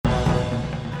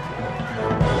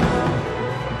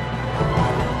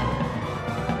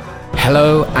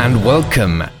Hello and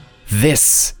welcome.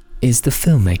 This is the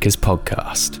Filmmakers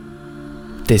Podcast.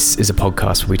 This is a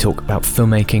podcast where we talk about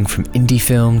filmmaking from indie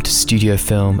film to studio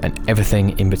film and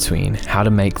everything in between. How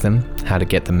to make them, how to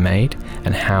get them made,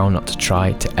 and how not to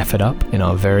try to F it up in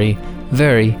our very,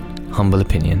 very humble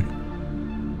opinion.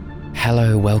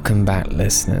 Hello, welcome back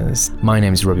listeners. My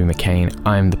name is Robbie McCain.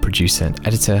 I'm the producer and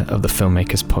editor of the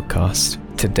Filmmakers Podcast.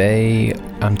 Today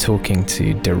I'm talking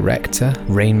to director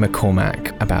Raine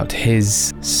McCormack about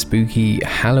his spooky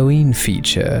Halloween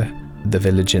feature, The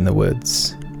Village in the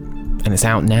Woods. And it's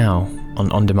out now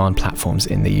on on-demand platforms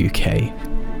in the UK.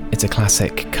 It's a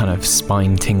classic kind of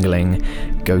spine-tingling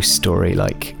ghost story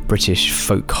like British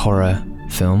folk horror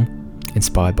film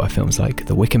inspired by films like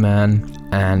The Wicker Man,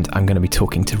 and I'm going to be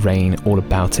talking to Raine all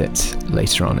about it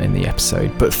later on in the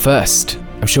episode. But first,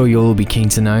 I'm sure you'll all be keen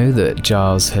to know that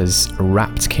Giles has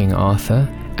wrapped King Arthur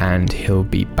and he'll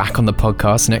be back on the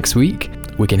podcast next week.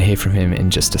 We're going to hear from him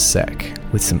in just a sec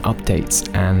with some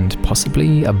updates and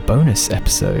possibly a bonus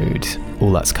episode.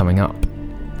 All that's coming up.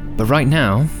 But right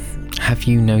now, have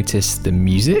you noticed the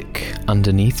music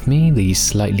underneath me? The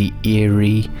slightly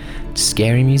eerie,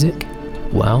 scary music?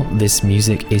 Well, this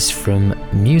music is from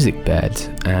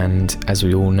MusicBed, and as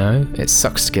we all know, it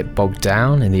sucks to get bogged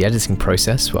down in the editing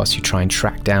process whilst you try and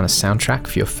track down a soundtrack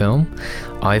for your film.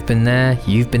 I've been there,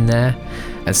 you've been there,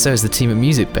 and so has the team at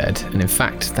MusicBed, and in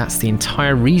fact, that's the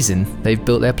entire reason they've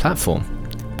built their platform.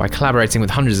 By collaborating with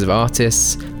hundreds of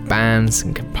artists, bands,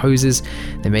 and composers,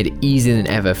 they made it easier than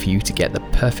ever for you to get the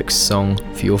perfect song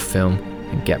for your film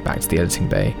and get back to the editing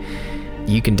bay.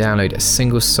 You can download a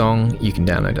single song, you can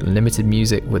download unlimited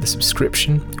music with a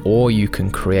subscription, or you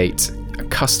can create a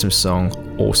custom song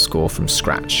or score from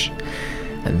scratch.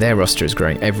 And their roster is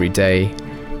growing every day.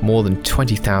 More than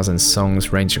 20,000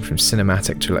 songs ranging from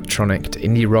cinematic to electronic to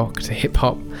indie rock to hip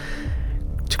hop.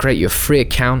 To create your free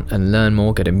account and learn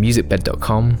more, go to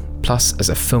musicbed.com. Plus, as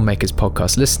a Filmmakers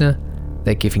Podcast listener,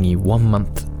 they're giving you 1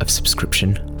 month of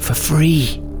subscription for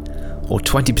free, or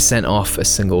 20% off a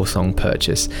single song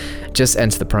purchase. Just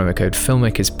enter the promo code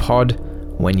FilmmakersPod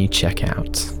when you check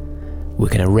out. We're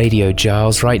going to radio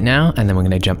Giles right now, and then we're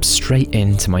going to jump straight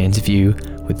into my interview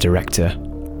with director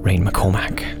Raine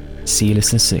McCormack. See you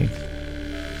listeners soon.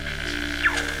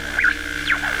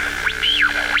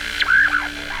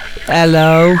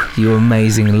 Hello, you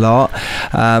amazing lot.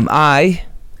 I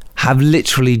have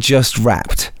literally just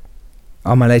wrapped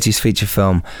on my latest feature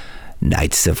film,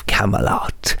 Knights of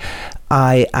Camelot.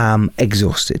 I am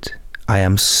exhausted. I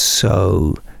am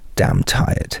so damn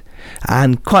tired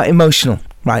and quite emotional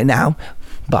right now,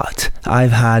 but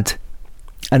I've had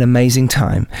an amazing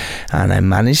time and I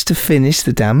managed to finish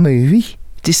the damn movie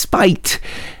despite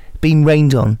being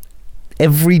rained on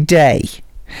every day.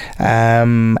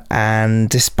 And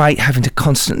despite having to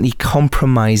constantly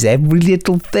compromise every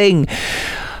little thing.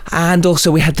 And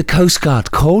also we had the Coast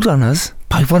Guard called on us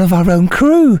by one of our own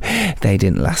crew. They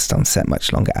didn't last on set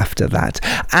much longer after that.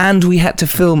 And we had to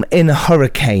film in a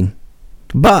hurricane.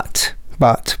 But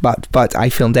I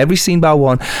filmed every scene bar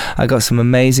one. I got some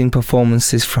amazing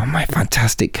performances from my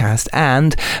fantastic cast,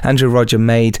 and Andrew Roger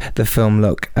made the film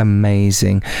look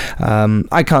amazing.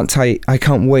 I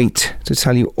can't wait to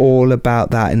tell you all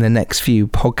about that in the next few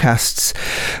podcasts,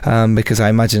 because I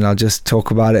imagine I'll just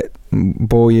talk about it,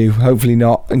 bore you, hopefully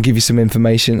not, and give you some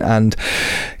information and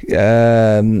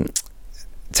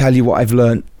tell you what I've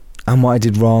learned and what I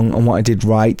did wrong and what I did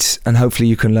right, and hopefully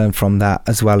you can learn from that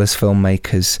as well as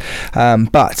filmmakers.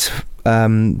 But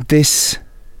this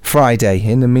Friday,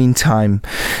 in the meantime,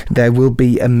 there will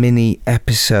be a mini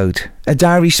episode, a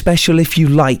diary special if you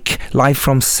like, live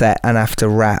from set and after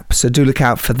wrap, so do look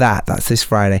out for that. That's this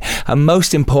Friday. And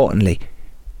most importantly,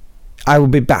 I will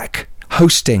be back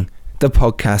hosting the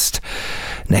podcast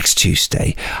next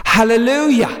Tuesday.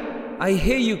 Hallelujah! I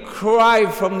hear you cry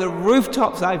from the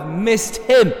rooftops. I've missed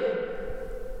him.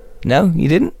 No, you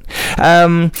didn't?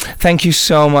 Thank you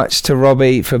so much to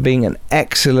Robbie for being an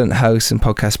excellent host and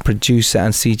podcast producer,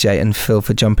 and CJ and Phil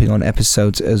for jumping on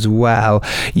episodes as well.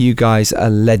 You guys are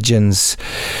legends.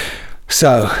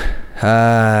 So,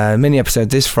 mini episode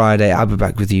this Friday. I'll be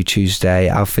back with you Tuesday.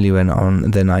 I'll fill you in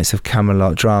on the Knights of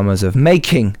Camelot dramas of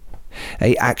making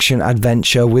a action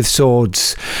adventure with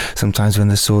swords, sometimes when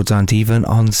the swords aren't even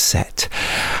on set.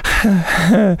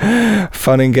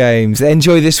 Fun and games.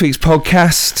 Enjoy this week's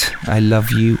podcast. I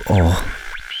love you all.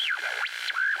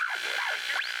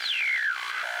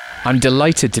 I'm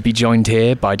delighted to be joined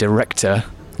here by director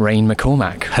Raine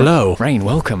McCormack. Hello. Raine,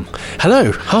 welcome.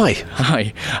 Hello. Hi.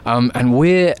 Hi. And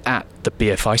we're at the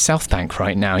BFI South Bank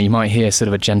right now. You might hear sort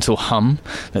of a gentle hum.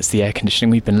 That's the air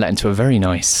conditioning. We've been let into a very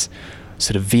nice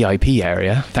sort of VIP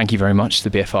area. Thank you very much to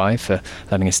the BFI for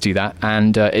letting us do that.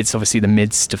 And it's obviously the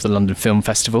midst of the London Film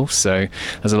Festival, so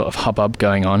there's a lot of hubbub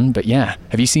going on. But yeah,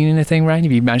 have you seen anything, Raine?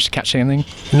 Have you managed to catch anything?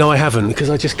 No, I haven't, because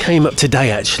I just came up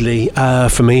today actually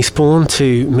from Eastbourne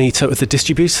to meet up with the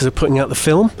distributors who are putting out the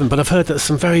film. But I've heard that there's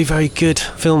some very, very good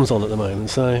films on at the moment,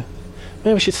 so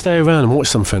maybe we should stay around and watch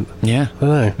something. Yeah, I don't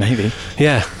know. Maybe.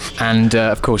 Yeah. And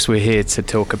of course, we're here to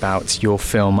talk about your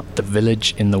film, The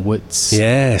Village in the Woods.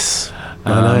 Yes.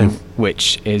 I know.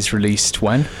 Which is released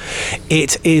when?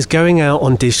 It is going out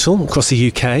on digital across the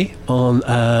UK on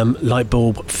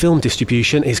Lightbulb Film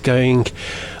Distribution. It's going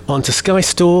onto Sky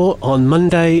Store on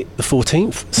Monday the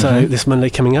 14th, so this Monday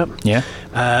coming up.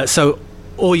 Yeah. So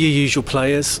all your usual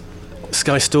players,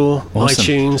 Sky Store, Awesome.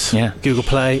 iTunes, Google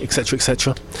Play, etc.,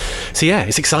 etc. So yeah,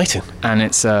 it's exciting. And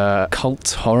it's a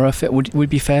cult horror film. Would it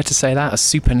be fair to say that? A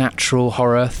supernatural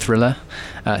horror thriller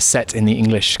set in the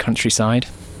English countryside?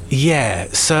 Yeah,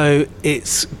 so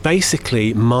it's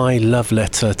basically my love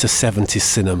letter to 70s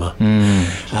cinema.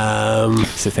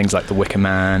 So things like The Wicker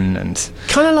Man and...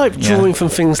 Kind of like drawing from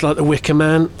things like The Wicker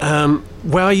Man.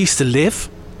 Where I used to live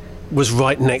was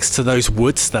right next to those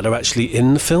woods that are actually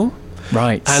in the film.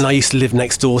 Right. And I used to live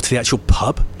next door to the actual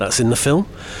pub that's in the film.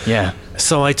 Yeah.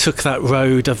 So I took that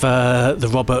road of the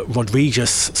Robert Rodriguez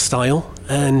style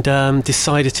and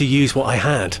decided to use what I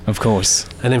had. Of course.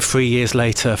 And then 3 years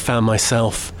later found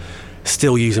myself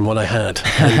still using what I had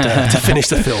and, to finish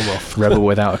the film off. Rebel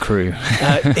without a crew.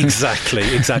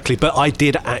 Exactly. But I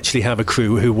did actually have a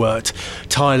crew who worked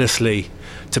tirelessly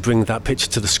to bring that picture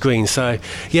to the screen. So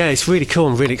yeah, it's really cool.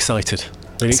 I'm really excited.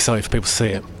 Really excited for people to see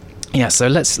it. Yeah, so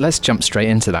let's jump straight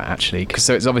into that actually.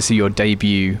 So it's obviously your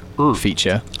debut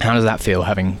feature. How does that feel,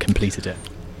 having completed it?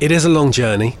 It is a long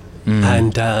journey,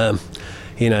 and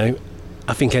you know,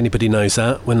 I think anybody knows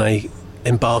that when they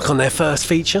embark on their first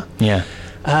feature. Yeah.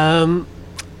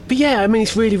 But yeah, I mean,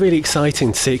 it's really, really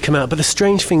exciting to see it come out. But the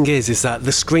strange thing is that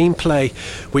the screenplay,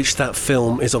 which that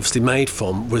film is obviously made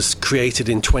from, was created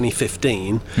in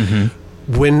 2015.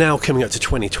 We're now coming up to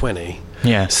 2020.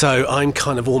 Yeah. So I'm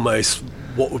kind of almost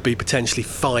what would be potentially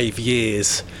 5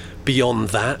 years beyond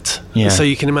that. Yeah. So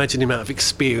you can imagine the amount of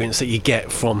experience that you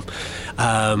get from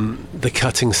the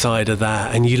cutting side of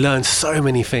that, and you learn so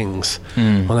many things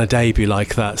on a debut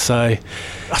like that. So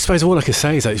I suppose all I can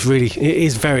say is that it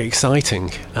is very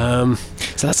exciting. So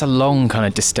that's a long kind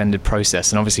of distended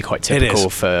process, and obviously quite typical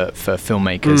for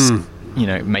filmmakers you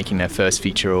know, making their first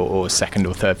feature or second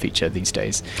or third feature these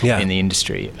days in the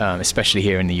industry, especially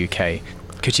here in the UK.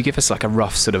 Could you give us like a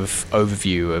rough sort of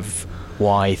overview of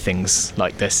why things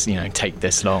like this, you know, take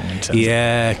this long?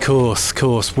 Of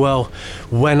course. Well,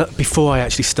 before I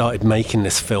actually started making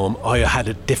this film, I had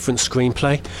a different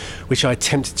screenplay, which I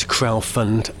attempted to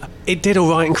crowdfund. It did all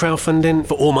right in crowdfunding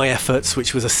for all my efforts,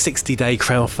 which was a 60-day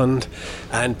crowdfund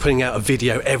and putting out a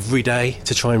video every day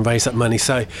to try and raise that money.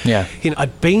 So, you know,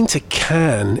 I'd been to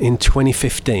Cannes in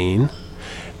 2015,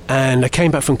 and I came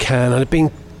back from Cannes, and I'd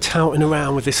been touting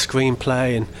around with this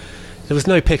screenplay, and there was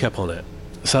no pickup on it.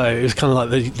 So it was kind of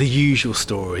like the usual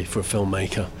story for a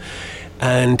filmmaker.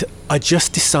 And I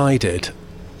just decided,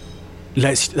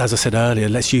 as I said earlier,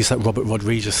 let's use that Robert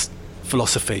Rodriguez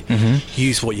philosophy.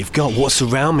 Use what you've got. What's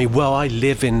around me? Well, I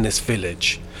live in this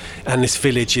village, and this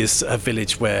village is a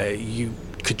village where you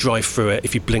could drive through it.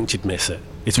 If you blinked, you'd miss it.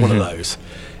 It's one of those.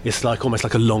 It's like almost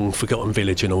like a long forgotten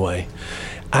village in a way.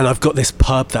 And I've got this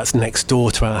pub that's next door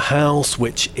to our house,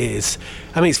 which is,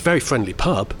 I mean, it's a very friendly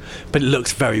pub, but it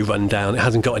looks very run down. It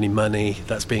hasn't got any money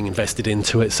that's being invested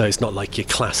into it, so it's not like your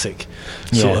classic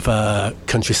sort of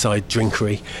countryside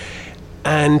drinkery.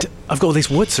 And I've got all these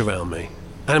woods around me.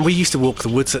 And we used to walk the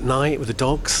woods at night with the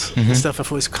dogs and stuff. I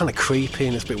thought it was kind of creepy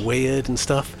and it's a bit weird and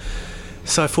stuff.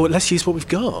 So I thought, let's use what we've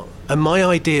got. And my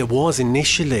idea was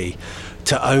initially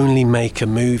to only make a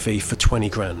movie for 20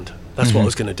 grand. That's what I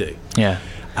was going to do. Yeah.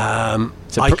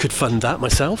 I could fund that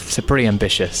myself. It's pretty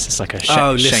ambitious. It's like a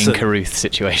Shane Carruth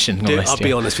situation. Dude, almost, I'll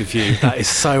be honest with you, that is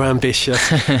so ambitious.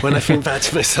 When I think back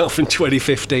to myself in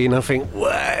 2015, I think,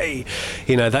 way,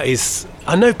 you know, that is,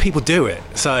 I know people do it,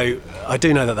 so I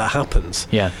do know that happens.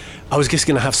 Yeah. I was just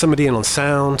going to have somebody in on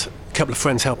sound, a couple of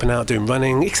friends helping out doing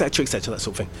running, etc., that sort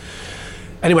of thing.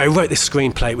 Anyway, I wrote this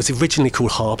screenplay. It was originally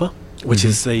called Harbour, which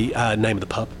is the name of the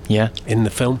pub in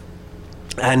the film.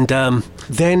 And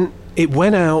then it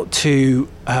went out to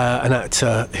an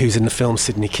actor who's in the film,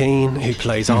 Sidney Keane, who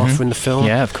plays Arthur in the film.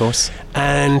 Yeah, of course.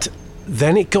 And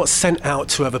then it got sent out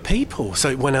to other people. So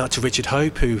it went out to Richard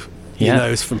Hope, who you know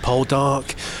is from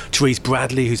Poldark, Therese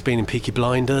Bradley, who's been in Peaky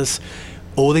Blinders.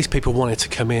 All these people wanted to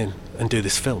come in and do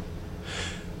this film.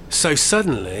 So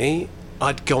suddenly,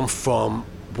 I'd gone from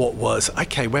what was,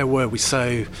 okay, where were we?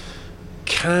 So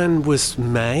Cannes was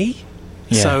May.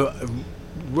 Yeah. So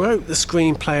wrote the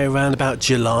screenplay around about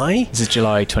July. This is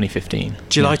July 2015.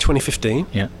 July 2015.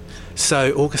 Yeah.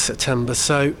 So August, September.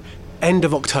 So end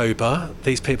of October,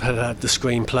 these people had the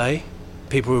screenplay.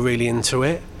 People were really into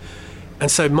it. And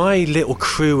so my little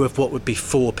crew of what would be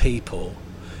 4 people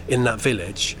in that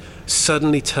village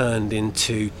suddenly turned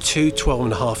into 2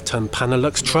 12.5-ton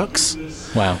Panelux trucks.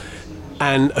 Wow.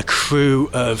 And a crew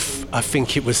of, I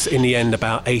think it was in the end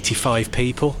about 85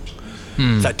 people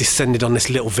that descended on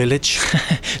this little village.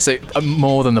 So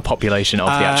more than the population of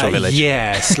the actual village.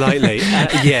 Yeah, slightly.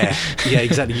 Yeah,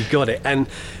 exactly. You got it. And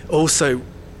also,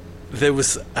 there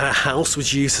was a house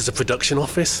was used as a production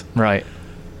office. Right.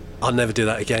 I'll never do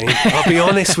that again. I'll be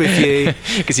honest with you.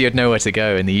 Because you had nowhere to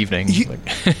go in the evening.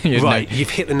 You've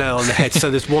hit the nail on the head. So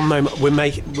there's one moment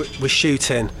we're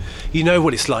shooting. You know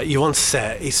what it's like. You're on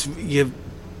set. You're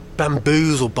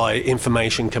bamboozled by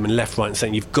information coming left, right, and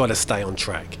saying you've got to stay on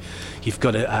track. You've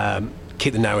got to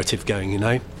keep the narrative going. You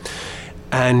know.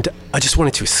 And I just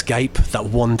wanted to escape that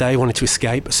one day. I wanted to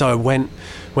escape. So I went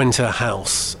to a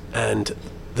house, and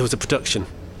there was a production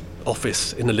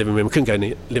office in the living room. I couldn't go in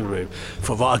the living room. I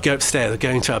thought, right, I'll go upstairs. I'll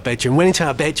go into our bedroom. Went into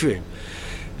our bedroom.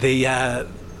 The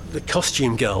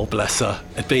costume girl, bless her,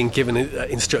 had been given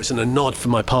instruction, a nod from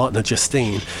my partner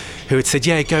Justine, who had said,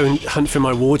 yeah, go and hunt through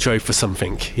my wardrobe for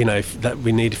something, you know, that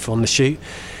we needed for on the shoot.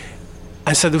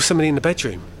 And so there was somebody in the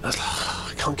bedroom. I was like,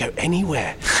 I can't go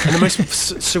anywhere. And the most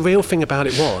surreal thing about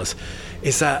it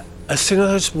is that as soon as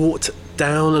I just walked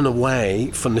down and away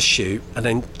from the shoot and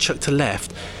then chucked a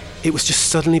left, it was just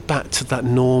suddenly back to that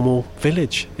normal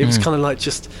village. It was kind of like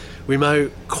just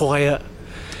remote, quiet.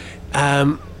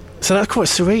 So that's quite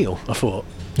surreal, I thought.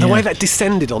 The way that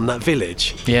descended on that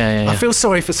village. Yeah. I feel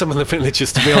sorry for some of the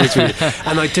villagers, to be honest with you.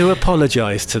 And I do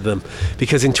apologise to them,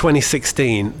 because in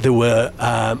 2016, there were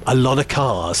a lot of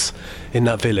cars in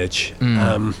that village.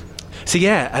 So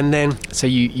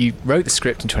you wrote the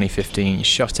script in 2015, you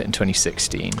shot it in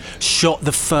 2016. Shot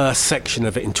the first section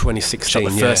of it in 2016.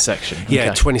 Shot the first section. Yeah,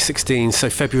 okay. 2016. So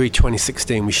February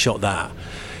 2016, we shot that.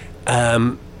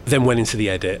 Then went into the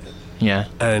edit. Yeah.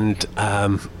 And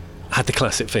had the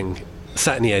classic thing.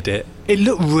 Sat in the edit. It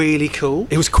looked really cool.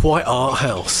 It was quite art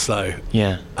house, though.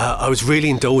 Yeah. I was really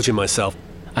indulging myself.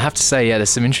 I have to say, there's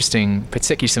some interesting,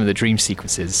 particularly some of the dream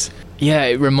sequences. Yeah,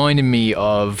 it reminded me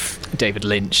of David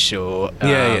Lynch or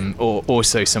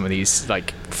also some of these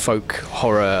like folk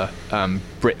horror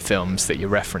Brit films that you're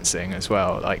referencing as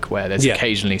well, like where there's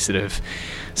occasionally sort of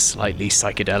slightly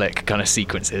psychedelic kind of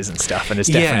sequences and stuff. And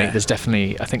there's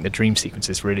definitely I think the dream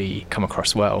sequences really come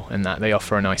across well, in that they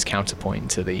offer a nice counterpoint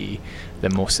to the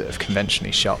more sort of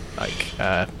conventionally shot like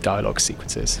dialogue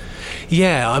sequences.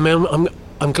 Yeah, I mean,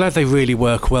 I'm glad they really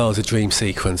work well as a dream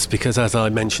sequence, because as I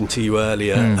mentioned to you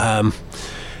earlier,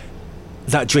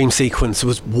 that dream sequence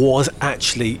was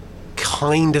actually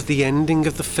kind of the ending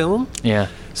of the film. Yeah.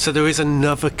 So there is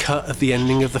another cut of the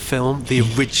ending of the film, the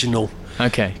original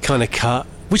kind of cut,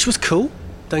 which was cool.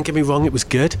 Don't get me wrong, it was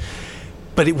good.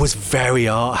 But it was very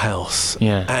art house.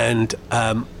 Yeah. And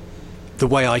the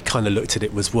way I kind of looked at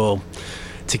it was, well,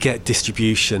 to get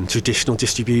distribution, traditional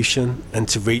distribution, and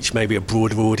to reach maybe a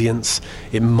broader audience,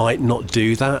 it might not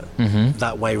do that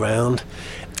that way round.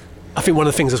 I think one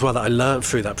of the things as well that I learned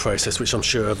through that process, which I'm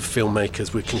sure other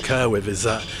filmmakers would concur with, is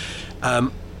that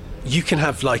you can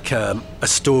have like a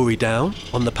story down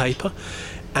on the paper,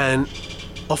 and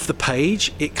off the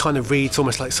page it kind of reads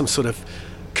almost like some sort of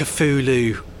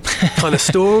Cthulhu kind of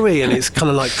story, and it's kind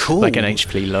of like cool, like an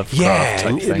H.P. Lovecraft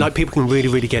type thing. Like people can really,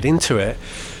 really get into it.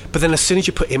 But then as soon as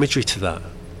you put imagery to that,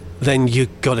 then you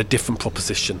got a different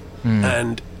proposition,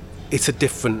 and it's a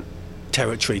different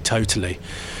territory totally.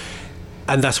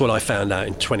 And that's what I found out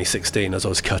in 2016 as I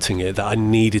was cutting it, that I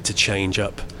needed to change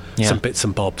up some bits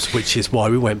and bobs, which is why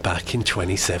we went back in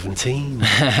 2017.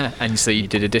 And so you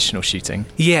did additional shooting?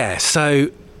 Yeah, so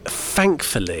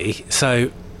thankfully,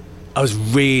 I was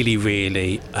really,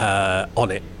 really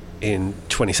on it in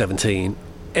 2017.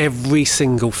 Every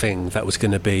single thing that was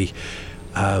going to be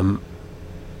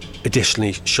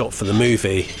additionally shot for the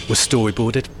movie was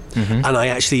storyboarded, and I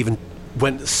actually even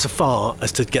went so far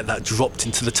as to get that dropped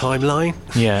into the timeline.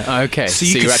 Yeah, okay. So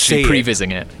you're actually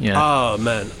prevising it. Yeah. Oh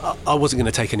man, I wasn't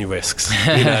going to take any risks.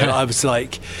 You know, I was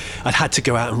like, I'd had to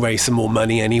go out and raise some more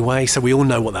money anyway, so we all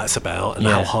know what that's about and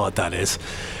how hard that is.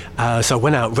 So I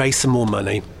went out, raised some more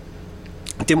money.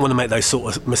 I didn't want to make those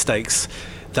sort of mistakes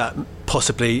that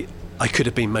possibly I could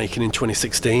have been making in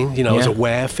 2016. You know, I was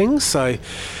aware of things. So,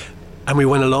 and we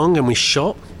went along and we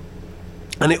shot.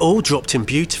 And it all dropped in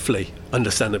beautifully,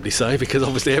 understandably so, because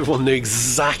obviously everyone knew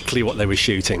exactly what they were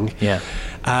shooting. Yeah.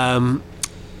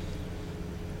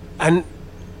 And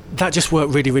that just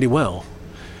worked really, really well.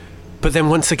 But then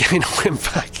once again, I went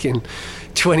back in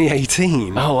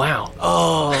 2018. Oh, wow.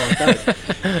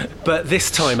 But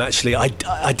this time, actually,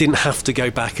 I didn't have to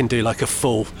go back and do like a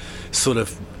full sort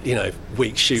of,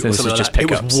 week shoot So or this something was like just that. It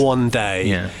pickups. was one day.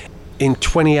 Yeah. In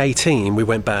 2018, we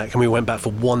went back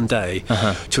for one day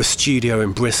to a studio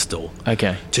in Bristol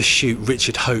Okay. to shoot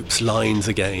Richard Hope's lines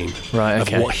again. Right,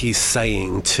 okay. Of what he's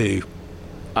saying to...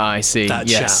 I see. That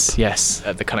yes, chap. yes.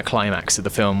 At the kind of climax of the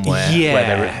film,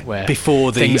 where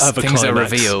before the things, other things are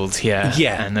climax. revealed. Yeah,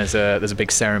 Yeah. And there's a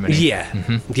big ceremony.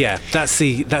 Yeah, yeah. That's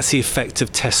the effect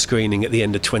of test screening at the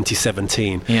end of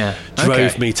 2017. Yeah. Drove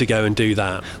Okay. me to go and do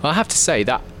that. Well, I have to say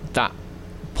that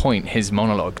point, his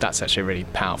monologue, that's actually a really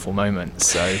powerful moment.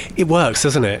 So It works,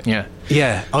 doesn't it? yeah.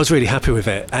 Yeah, I was really happy with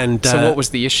it. And So what was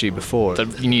the issue before? So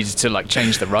you needed to like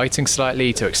change the writing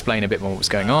slightly to explain a bit more what was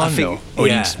going on, I think- or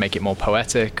you yeah. need to make it more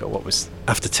poetic, or what was?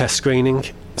 after test screening,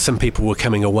 some people were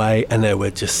coming away and they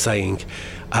were just saying,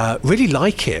 really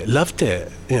like it, loved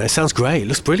it. It sounds great,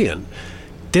 looks brilliant.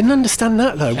 Didn't understand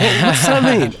that though. What's that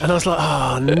mean? And I was like,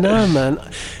 oh no, man.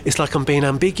 It's like I'm being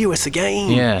ambiguous again.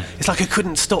 Yeah. It's like I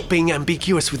couldn't stop being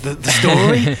ambiguous with the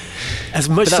story. As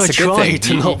much But as I that's a good tried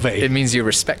thing. to not be. It means you're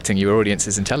respecting your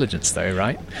audience's intelligence, though,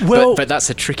 right? Well- but that's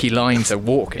a tricky line to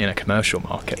walk in a commercial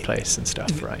marketplace and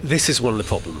stuff, right? This is one of the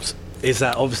problems, is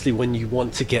that obviously when you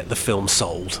want to get the film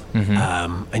sold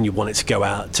and you want it to go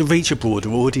out to reach a broader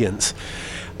audience,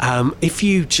 if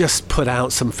you just put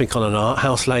out something on an art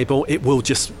house label, it will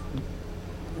just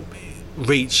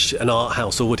reach an art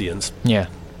house audience. Yeah.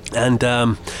 And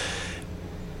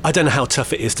I don't know how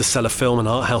tough it is to sell a film, an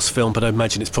art house film, but I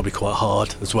imagine it's probably quite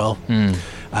hard as well,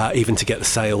 even to get the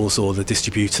sales or the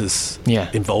distributors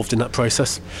involved in that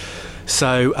process.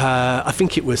 So I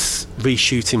think it was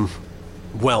reshooting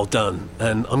well done,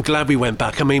 and I'm glad we went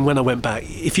back. I mean, when I went back,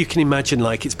 if you can imagine,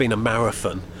 like, it's been a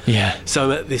marathon. Yeah.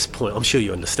 So at this point, I'm sure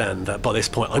you understand that by this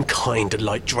point, I'm kind of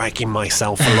like dragging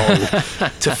myself along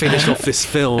to finish off this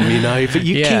film, but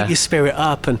you keep your spirit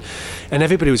up, and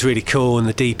everybody was really cool, and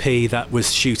the DP that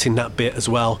was shooting that bit as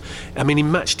well, I mean, he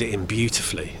matched it in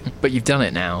beautifully. But you've done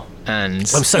it now, and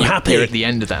I'm so happy. You're at the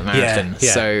end of that marathon.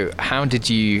 Yeah. So how did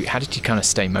you kind of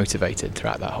stay motivated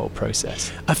throughout that whole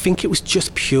process? I think it was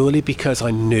just purely because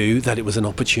I knew that it was an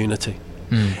opportunity,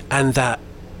 and that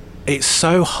it's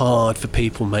so hard for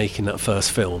people making that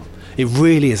first film. It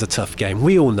really is a tough game.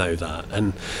 We all know that,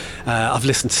 and I've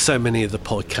listened to so many of the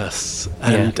podcasts,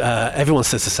 and everyone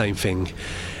says the same thing.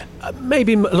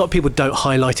 Maybe a lot of people don't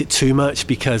highlight it too much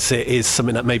because it is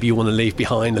something that maybe you want to leave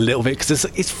behind a little bit, because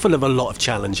it's full of a lot of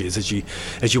challenges as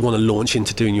you want to launch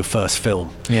into doing your first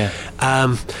film. Yeah.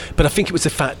 But I think it was the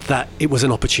fact that it was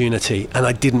an opportunity, and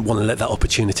I didn't want to let that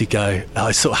opportunity go.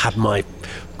 I sort of had my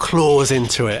claws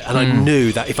into it, and I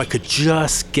knew that if I could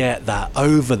just get that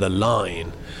over the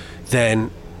line, then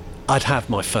I'd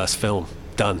have my first film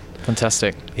done.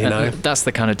 Fantastic. And that's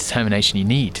the kind of determination you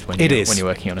need when you're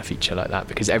working on a feature like that,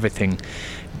 because everything,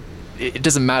 it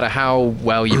doesn't matter how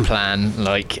well you plan,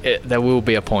 there will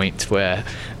be a point where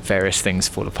various things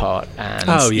fall apart,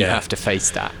 and you have to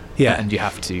face that. Yeah. And you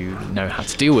have to know how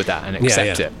to deal with that and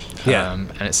accept it. Yeah.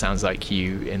 And it sounds like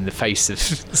you, in the face of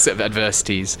sort of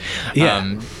adversities,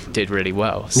 did really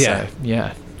well. So,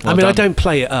 well done. I don't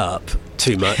play it up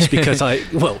too much because I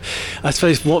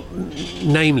suppose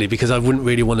because I wouldn't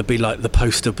really want to be like the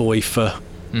poster boy for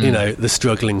the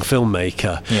struggling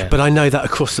filmmaker. But I know that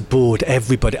across the board,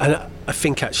 everybody, and I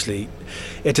think actually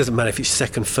it doesn't matter if it's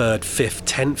second, third, fifth,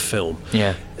 10th film,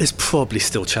 there's probably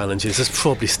still challenges, there's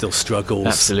probably still struggles.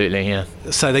 Absolutely.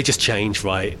 So they just change,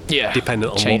 right?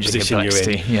 Dependent on what position you're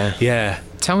in.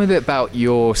 Tell me a bit about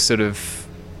your sort of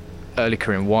early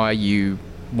career and why you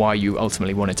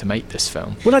ultimately wanted to make this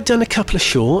film. Well, I'd done a couple of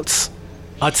shorts.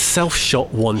 I'd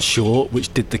self-shot one short,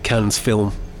 which did the Cannes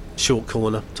Film Short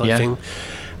Corner type thing.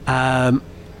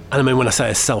 And I mean, when I say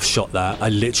I self-shot that, I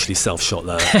literally self-shot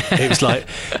that. It was like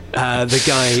the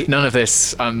guy... None of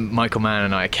this, Michael Mann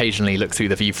and I occasionally look through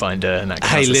the viewfinder and that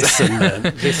kind Hey, of stuff. listen,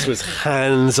 man, this was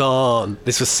hands-on.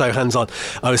 This was so hands-on.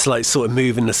 I was like sort of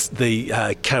moving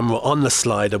the camera on the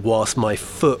slider whilst my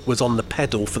foot was on the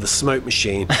pedal for the smoke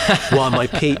machine, while my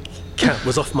peak cap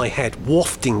was off my head,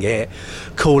 wafting it,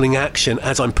 calling action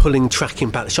as I'm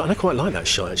tracking back the shot. And I quite like that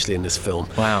shot, actually, in this film.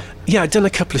 Wow. Yeah, I'd done a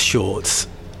couple of shorts.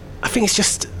 I think it's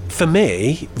just, for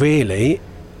me, really,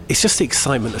 it's just the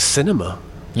excitement of cinema.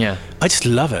 Yeah. I just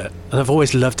love it, and I've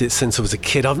always loved it since I was a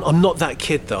kid. I'm not that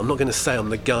kid though. I'm not going to say I'm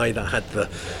the guy that had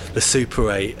the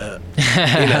Super 8.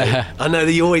 I know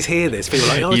that you always hear this. People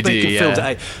are like, I was making films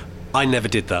at 8. I never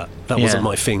did that. That wasn't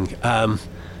my thing.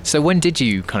 So when did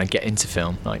you kind of get into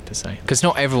film, like to say? Because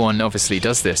not everyone obviously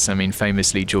does this. I mean,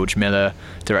 famously, George Miller,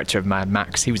 director of Mad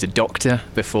Max, he was a doctor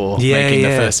before making the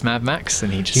first Mad Max,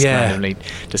 and he just randomly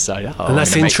decided, and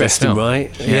that's interesting,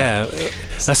 right? Yeah.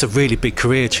 That's a really big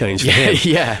career change for him.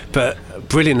 Yeah. But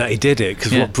brilliant that he did it,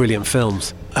 because what brilliant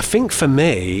films. I think for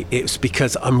me, it's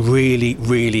because I'm really,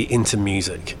 really into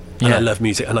music. And I love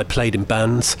music, and I played in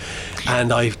bands,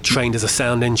 and I trained as a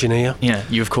sound engineer. Yeah,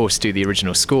 you of course do the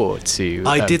original score to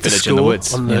I did Village the in the score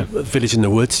Woods. on the Village in the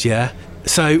Woods,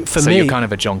 So for me, so you're kind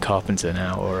of a John Carpenter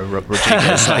now, or a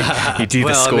Rodriguez. Like you do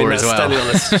the score as well. Standing on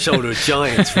the shoulder of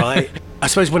giants, right? I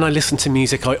suppose when I listen to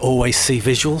music, I always see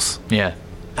visuals. Yeah.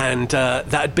 And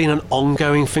that had been an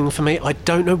ongoing thing for me. I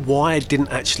don't know why I didn't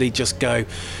actually just go,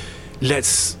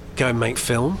 let's go and make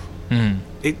film.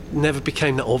 It never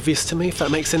became that obvious to me, if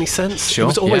that makes any sense. Sure, it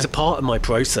was always a part of my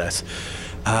process.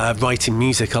 Writing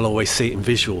music, I'll always see it in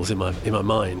visuals in my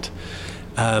mind.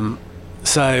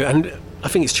 So, and I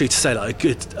think it's true to say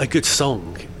that a good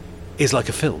song is like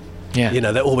a film. Yeah.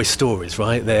 They're always stories,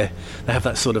 right? They have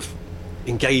that sort of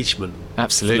engagement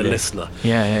for the listener.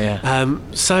 Yeah.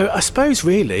 So I suppose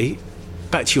really,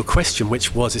 back to your question,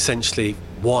 which was essentially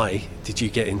why did you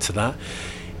get into that?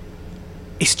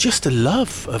 It's just a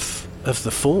love of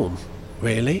the form,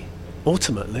 really,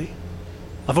 ultimately.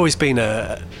 I've always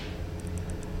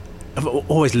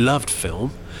loved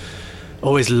film.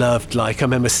 Always loved, I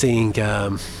remember seeing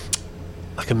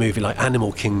like a movie like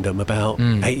Animal Kingdom about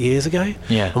 8 years ago.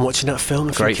 Yeah. And watching that film.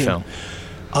 Great film.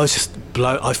 I was just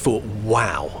blown. I thought,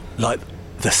 wow, the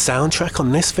soundtrack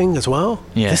on this thing as well.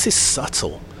 Yeah. This is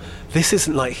subtle. This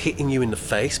isn't hitting you in the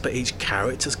face, but each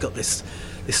character's got this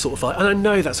sort of and I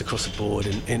know that's across the board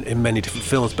in many different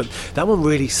films, but that one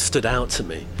really stood out to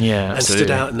me. Yeah, absolutely. And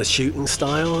stood out in the shooting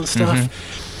style and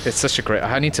stuff. It's such a great.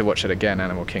 I need to watch it again.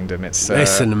 Animal Kingdom. It's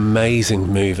an amazing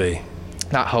movie.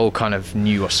 That whole kind of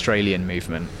new Australian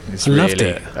movement is loved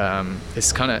really. It.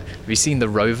 It's kind of. Have you seen The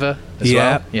Rover as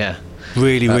well? Yeah.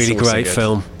 Really, That's really also great good.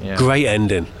 film. Yeah. Great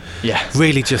ending. Yeah.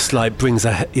 Really just brings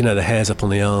the hairs up on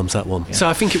the arms, that one. Yeah. So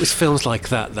I think it was films like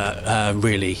that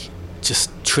really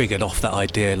just triggered off that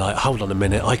idea, hold on a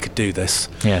minute, I could do this.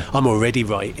 Yeah. I'm already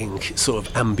writing sort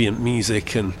of ambient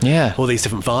music and Yeah. all these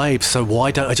different vibes, so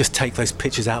why don't I just take those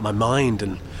pictures out of my mind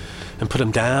and put them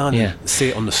down and see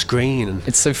it on the screen? And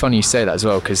it's so funny you say that as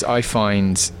well, because I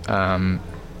find kind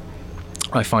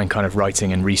of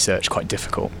writing and research quite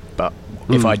difficult, but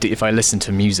if I listen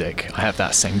to music, I have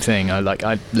that same thing. I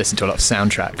listen to a lot of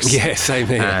soundtracks. Yeah, same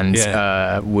here. And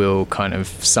will kind of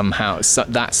somehow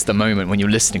that's the moment when you're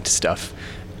listening to stuff.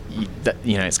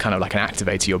 It's kind of like an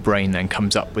activator. Your brain then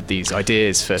comes up with these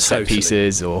ideas for set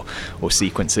pieces or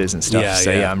sequences and stuff.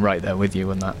 I'm right there with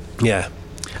you on that. Yeah.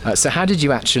 So how did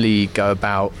you actually go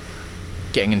about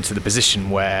getting into the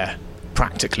position where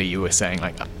practically you were saying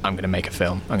I'm going to make a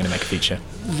film, I'm going to make a feature?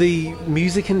 The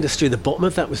music industry, the bottom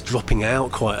of that was dropping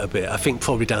out quite a bit. I think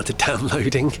probably down to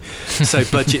downloading. So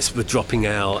budgets were dropping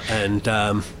out,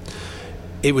 and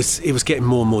it was getting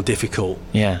more and more difficult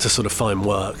to sort of find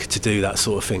work to do that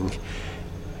sort of thing.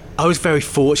 I was very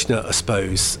fortunate, I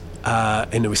suppose,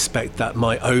 in the respect that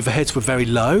my overheads were very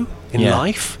low in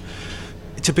life.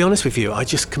 To be honest with you, I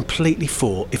just completely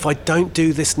thought, if I don't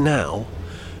do this now,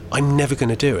 I'm never going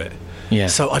to do it. Yeah.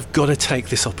 So I've got to take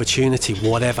this opportunity,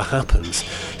 whatever happens.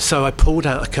 So I pulled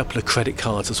out a couple of credit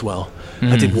cards as well.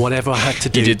 I did whatever I had to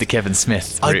do. You did the Kevin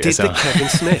Smith route. I did the Kevin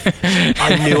Smith.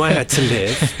 I knew I had to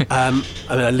live.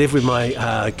 I live with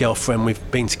my girlfriend.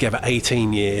 We've been together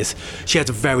 18 years. She has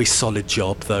a very solid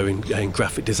job, though, in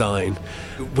graphic design.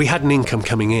 We had an income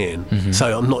coming in.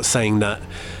 So I'm not saying that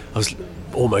I was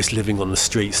almost living on the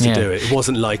streets to do it. It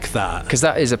wasn't like that. Because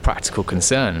that is a practical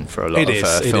concern for a lot of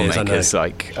filmmakers.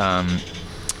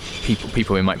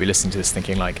 People who might be listening to this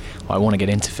thinking I want to get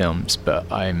into films, but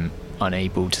I'm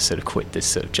unable to sort of quit this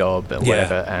sort of job or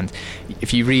whatever. And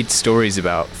if you read stories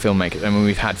about filmmakers,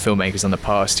 we've had filmmakers on the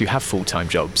past who have full-time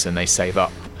jobs and they save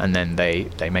up and then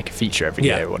they make a feature every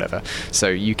year or whatever. So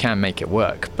you can make it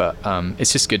work, but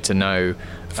it's just good to know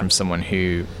from someone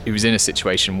who was in a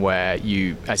situation where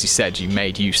you, as you said, you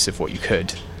made use of what you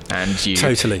could, and you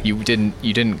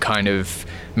didn't kind of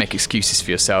make excuses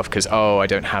for yourself because I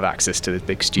don't have access to this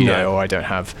big studio or I don't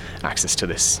have access to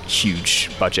this huge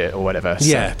budget or whatever.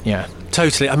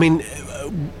 Totally. I mean,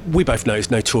 we both know it's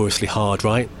notoriously hard,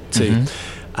 right, to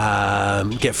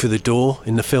get through the door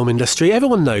in the film industry.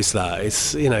 Everyone knows that.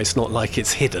 It's it's not like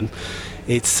it's hidden.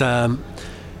 It's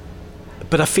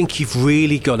But I think you've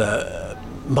really got to,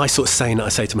 my sort of saying that I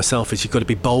say to myself is, you've got to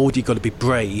be bold, you've got to be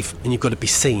brave, and you've got to be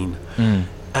seen.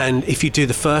 And if you do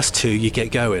the first two, you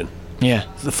get going. Yeah.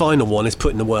 The final one is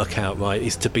putting the work out, right,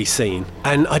 is to be seen.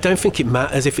 And I don't think it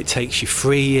matters if it takes you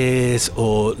 3 years,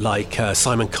 or like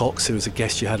Simon Cox, who was a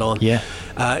guest you had on. Yeah.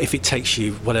 If it takes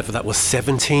you, whatever that was,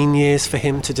 17 years for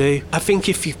him to do. I think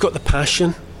if you've got the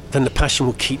passion, then the passion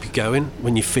will keep you going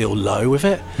when you feel low with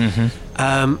it.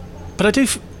 But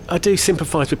I do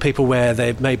sympathise with people where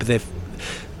they're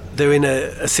in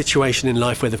a situation in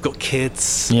life where they've got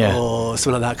kids or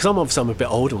something like that. Because I'm a bit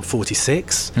older, I'm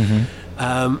 46.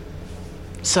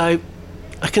 So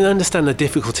I can understand the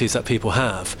difficulties that people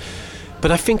have.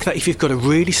 But I think that if you've got a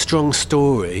really strong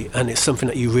story and it's something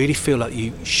that you really feel like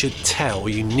you should tell,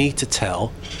 you need to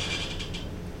tell,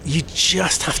 you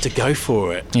just have to go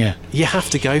for it. Yeah. You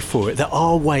have to go for it. There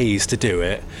are ways to do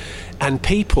it. And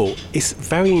people, it's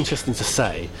very interesting to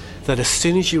say that as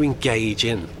soon as you engage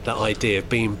in that idea of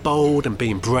being bold and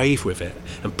being brave with it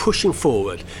and pushing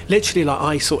forward, literally, like,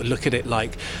 I sort of look at it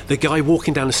like the guy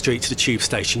walking down the street to the tube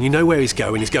station. You know where he's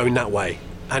going that way,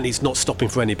 and he's not stopping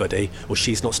for anybody, or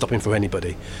she's not stopping for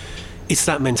anybody. It's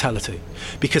that mentality.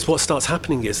 Because what starts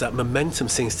happening is that momentum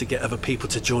seems to get other people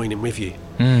to join in with you.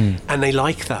 And they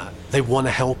like that. They want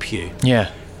to help you.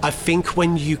 Yeah. I think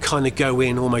when you kind of go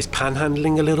in almost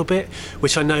panhandling a little bit,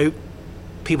 which I know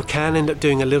people can end up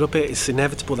doing a little bit, it's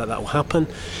inevitable that will happen,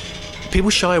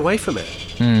 people shy away from it.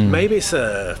 Maybe it's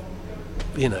a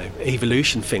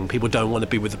evolution thing. People don't want to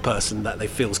be with the person that they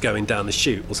feel is going down the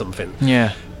chute or something.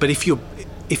 Yeah. But if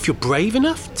you're brave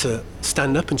enough to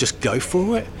stand up and just go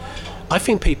for it, I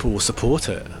think people will support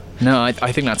it. No, I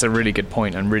think that's a really good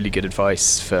point and really good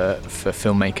advice for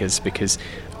filmmakers, because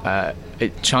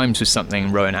it chimes with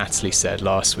something Rowan Attley said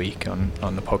last week on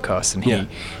the podcast, and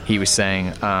he was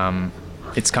saying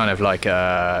it's kind of like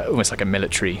almost like a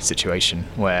military situation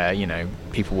where,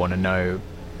 people want to know,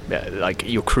 like,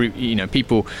 your crew,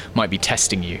 people might be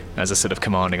testing you as a sort of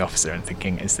commanding officer and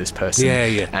thinking, is this person?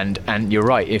 And you're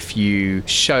right, if you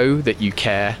show that you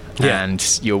care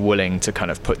and you're willing to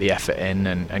kind of put the effort in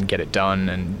and get it done,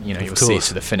 and you'll see it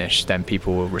to the finish, then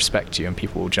people will respect you and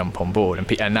people will jump on board,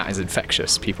 and that is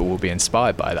infectious. People will be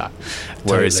inspired by that.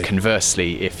 Whereas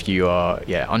conversely, if you are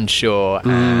unsure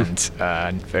and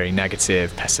very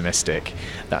negative, pessimistic,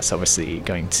 that's obviously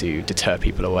going to deter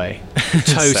people away.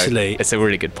 Totally. So it's a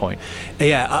really good point.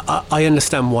 Yeah, I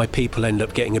understand why people end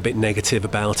up getting a bit negative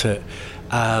about it,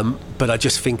 but I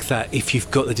just think that if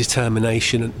you've got the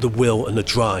determination, the will and the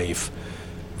drive,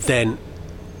 then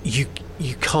you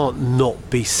can't not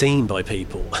be seen by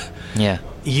people. Yeah.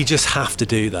 You just have to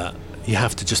do that. You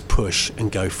have to just push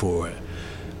and go for it.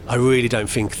 I really don't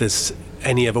think there's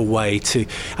any other way to...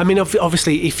 I mean,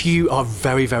 obviously, if you are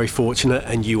very, very fortunate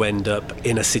and you end up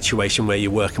in a situation where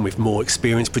you're working with more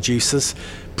experienced producers,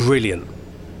 brilliant.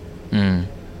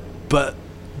 But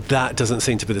that doesn't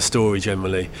seem to be the story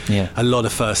generally. Yeah. A lot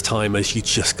of first timers, you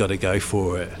just got to go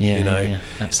for it,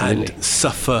 absolutely. And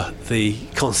suffer the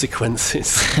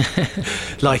consequences.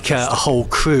 Like a whole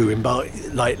crew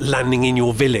like landing in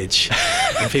your village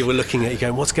and people looking at you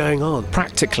going, what's going on?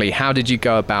 Practically, how did you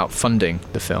go about funding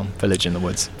the film Village in the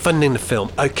Woods? Funding the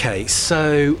film, okay,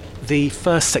 so the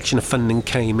first section of funding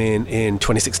came in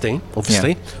 2016,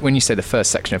 obviously. When you say the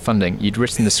first section of funding, you'd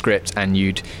written the script and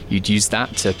you'd use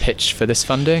that to pitch for this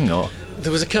funding, or?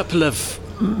 There was a couple of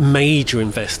major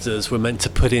investors were meant to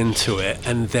put into it,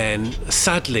 and then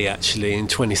sadly, actually, in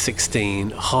 2016,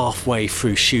 halfway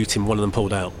through shooting, one of them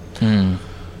pulled out,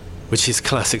 which is a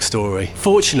classic story.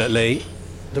 Fortunately,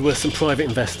 there were some private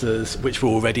investors which were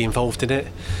already involved in it,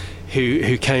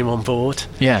 who came on board.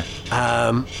 Yeah.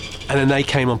 And then they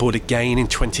came on board again in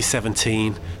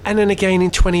 2017, and then again in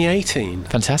 2018.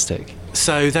 Fantastic.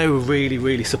 So they were really,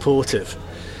 really supportive.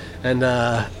 And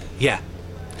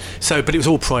so, but it was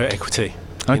all private equity.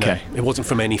 Okay. It wasn't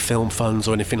from any film funds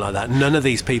or anything like that. None of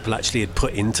these people actually had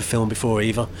put into film before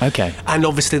either. Okay. And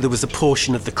obviously there was a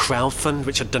portion of the crowdfund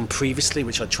which I'd done previously,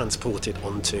 which I transported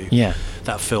onto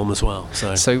that film as well.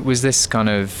 So was this kind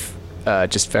of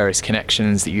just various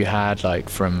connections that you had, like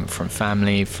from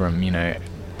family, from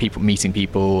people, meeting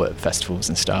people at festivals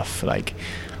and stuff, like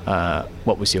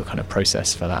what was your kind of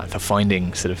process for that, for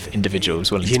finding sort of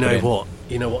individuals willing to put in?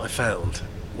 You know what I found?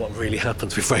 What really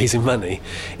happens with raising money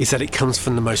is that it comes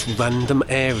from the most random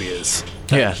areas.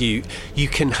 You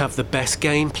can have the best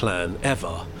game plan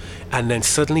ever, and then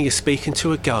suddenly you're speaking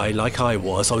to a guy like I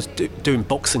was doing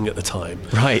boxing at the time.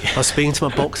 Right. I was speaking to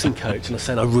my boxing coach and I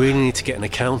said, I really need to get an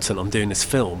accountant, I'm doing this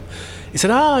film. He said,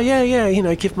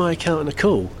 give my accountant a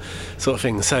call, sort of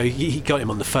thing. So he got him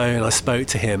on the phone, I spoke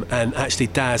to him, and actually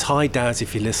hi Daz,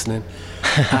 if you're listening,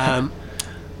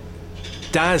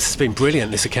 Daz has been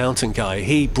brilliant, this accountant guy.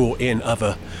 He brought in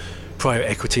other private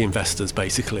equity investors,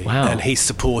 basically. Wow. And he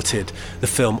supported the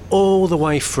film all the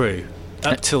way through,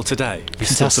 up till today. He's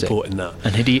still supporting that.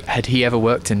 And had he ever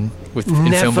worked in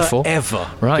film before? Never,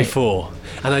 ever Right. before.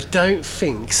 And I don't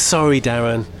think, sorry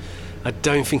Darren, I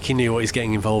don't think he knew what he's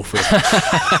getting involved with.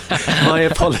 My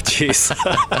apologies.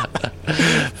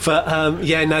 But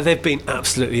yeah, no, they've been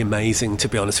absolutely amazing, to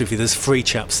be honest with you. There's 3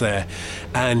 chaps there,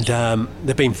 and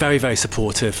they've been very, very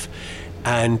supportive,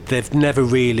 and they've never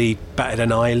really batted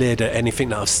an eyelid at anything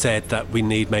that I've said that we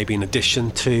need maybe an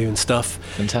addition to and stuff.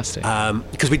 Fantastic.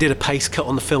 Because we did a pace cut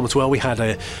on the film as well. We had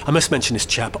I must mention this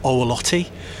chap,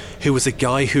 Orlotti, who was a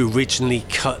guy who originally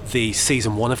cut the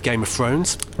season 1 of Game of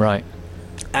Thrones. Right.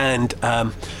 And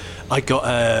I got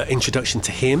an introduction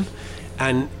to him,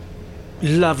 and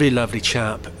lovely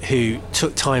chap who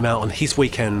took time out on his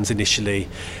weekends initially,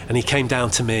 and he came down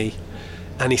to me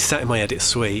and he sat in my edit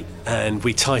suite and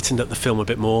we tightened up the film a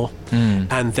bit more,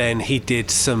 and then he did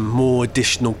some more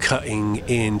additional cutting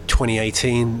in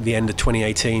 2018, the end of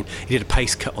 2018. He did a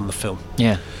pace cut on the film.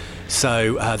 Yeah.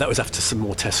 So that was after some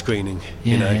more test screening,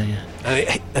 you know.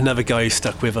 And another guy who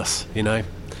stuck with us, you know.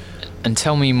 And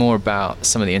tell me more about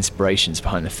some of the inspirations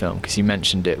behind the film, because you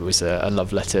mentioned it was a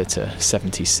love letter to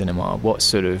 70s cinema. What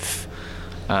sort of,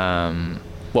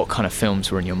 what kind of films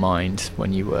were in your mind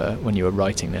when you were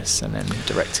writing this and then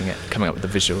directing it, coming up with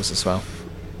the visuals as well?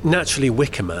 Naturally,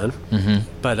 Wicker Man,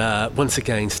 but once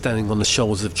again, standing on the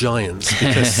shoulders of giants,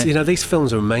 because you know these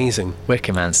films are amazing.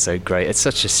 Wicker Man's so great. It's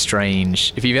such a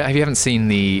strange. If you haven't seen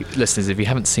the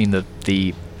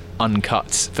the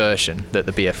uncut version that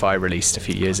the BFI released a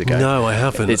few years ago. No, I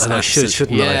haven't. And I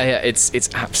shouldn't I? Yeah, it's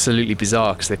absolutely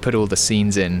bizarre because they put all the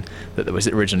scenes in that was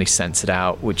originally censored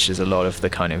out, which is a lot of the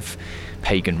kind of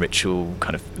pagan ritual,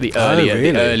 kind of the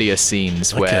earlier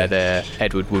scenes where they're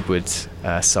Edward Woodward,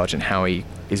 Sergeant Howie,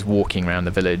 is walking around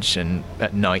the village, and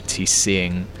at night he's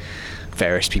seeing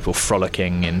various people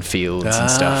frolicking in fields and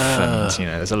stuff, and you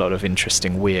know there's a lot of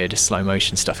interesting weird slow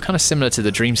motion stuff, kind of similar to the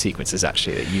dream sequences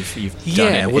actually that you've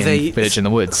done in Village in the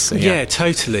Woods. So, yeah,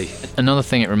 totally. Another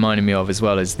thing it reminded me of as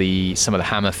well is some of the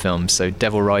Hammer films. So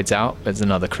Devil Rides Out is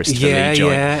another Christopher Lee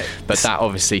joint, but that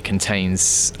obviously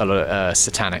contains a lot of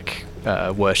satanic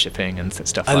worshipping and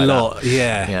stuff like that. A lot,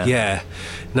 yeah.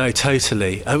 No,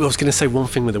 totally. I was going to say one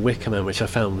thing with the Wicker Man, which I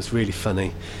found was really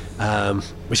funny,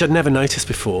 which I'd never noticed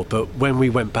before, but when we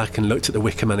went back and looked at the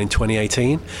Wicker Man in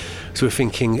 2018, so we're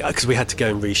thinking, because we had to go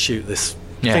and reshoot this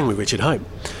thing with Richard Hope,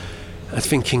 I was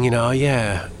thinking, you know,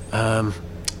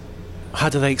 how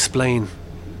do they explain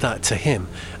that to him?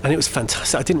 And it was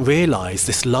fantastic. I didn't realise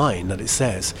this line that it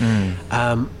says.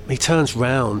 He turns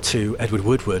round to Edward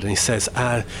Woodward and he says,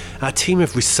 our team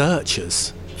of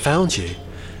researchers found you.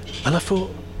 And I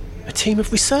thought, a team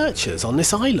of researchers on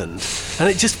this island? And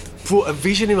it just brought a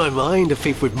vision in my mind of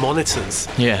people with monitors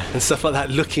and stuff like that,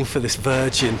 looking for this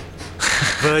virgin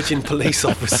police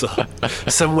officer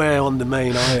somewhere on the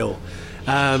main aisle.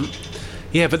 But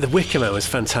the Wicker Man was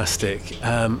fantastic.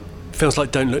 Films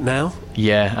like Don't Look Now.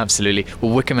 Yeah, absolutely.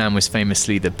 Well, Wicker Man was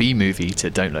famously the B movie to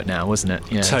Don't Look Now, wasn't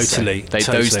it? Yeah, totally.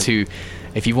 So those two,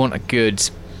 if you want a good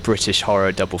British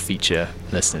horror double feature,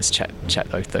 listeners, check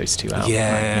those two out.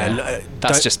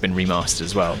 That's just been remastered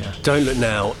as well. Don't Look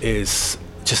Now is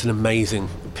just an amazing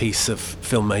piece of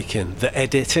filmmaking. The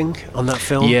editing on that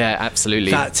film,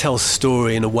 absolutely, that tells a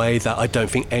story in a way that I don't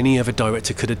think any other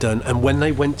director could have done. And when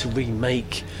they went to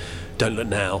remake Don't Look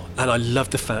Now, and I love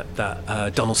the fact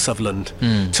that Donald Sutherland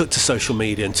took to social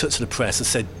media and took to the press and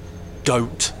said,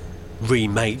 don't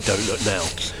remake Don't Look Now,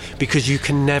 because you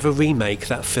can never remake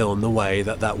that film the way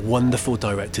that wonderful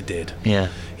director did.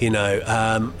 You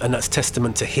know, and that's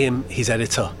testament to him, his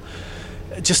editor,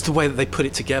 just the way that they put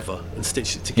it together and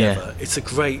stitched it together. It's a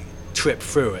great trip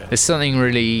through it. There's something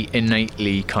really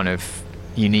innately kind of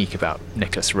unique about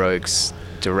Nicholas Roeg's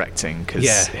directing,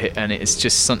 and it's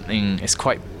just something, it's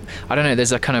quite, I don't know,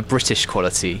 there's a kind of British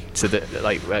quality to the,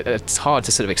 like, it's hard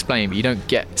to sort of explain, but you don't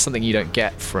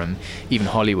get from even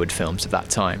Hollywood films of that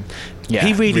time.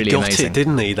 He really got amazing. it,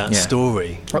 didn't he, that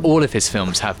story? All of his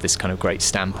films have this kind of great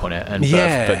stamp on it, and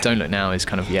but Don't Look Now is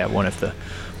kind of one of the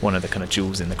kind of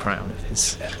jewels in the crown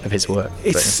of his work.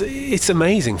 It's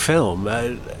amazing film.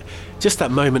 Just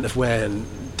that moment of when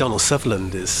Donald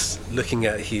Sutherland is looking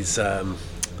at his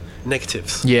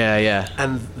negatives.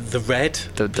 And the red,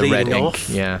 the red ink.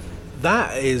 Off.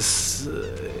 That is,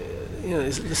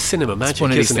 it's the cinema magic. It's one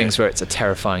of these things it? where it's a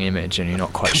terrifying image and you're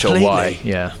not quite sure why.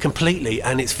 Completely,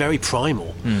 and it's very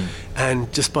primal.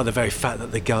 And just by the very fact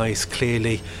that the guy's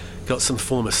clearly got some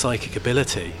form of psychic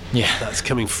ability that's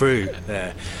coming through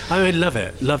there. I mean, love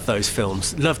it. Love those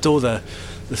films. Loved all the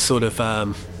sort of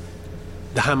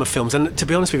the Hammer films. And to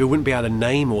be honest with you, I wouldn't be able to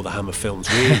name all the Hammer films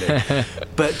really.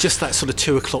 But just that sort of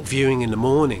 2 o'clock viewing in the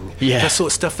morning, that sort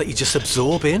of stuff that you just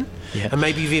absorb in. Yeah. And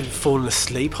maybe you've even fallen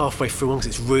asleep halfway through one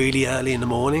because it's really early in the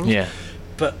morning. Yeah.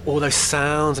 But all those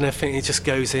sounds and everything, it just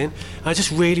goes in. I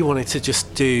just really wanted to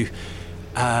just do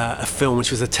a film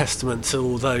which was a testament to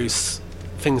all those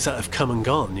things that have come and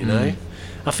gone, you know.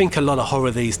 I think a lot of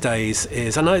horror these days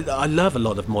is, and I love a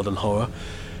lot of modern horror,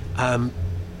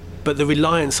 but the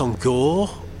reliance on gore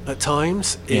at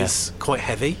times is quite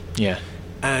heavy. Yeah.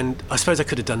 And I suppose I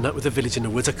could have done that with The Village in the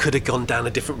Woods. I could have gone down a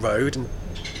different road and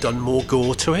done more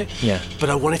gore to it. Yeah. But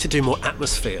I wanted to do more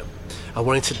atmosphere. I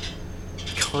wanted to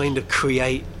kind of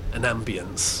create an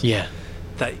ambience. Yeah.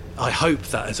 That I hope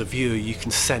that as a viewer you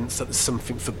can sense that there's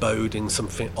something foreboding,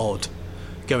 something odd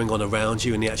going on around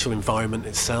you in the actual environment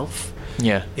itself.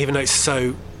 Yeah. Even though it's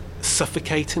so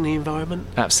suffocating, the environment.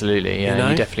 Absolutely, yeah.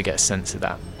 You definitely get a sense of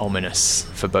that ominous,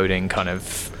 foreboding kind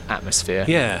of atmosphere.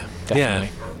 Yeah, definitely.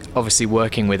 Yeah. Obviously,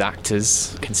 working with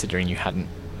actors, considering you hadn't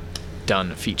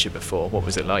done a feature before, what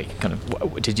was it like? Kind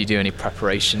of, did you do any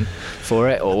preparation for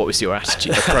it, or what was your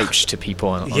attitude, approach to people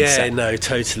on set? Yeah, no,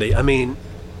 totally. I mean,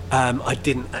 I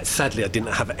didn't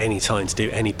have any time to do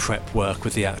any prep work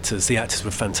with the actors. The actors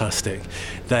were fantastic.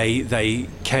 They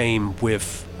came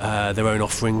with their own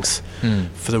offerings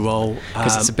for the role.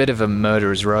 Because it's a bit of a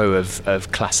murderer's row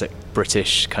of classic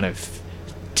British kind of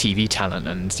TV talent,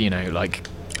 and like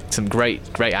some great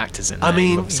actors in there. I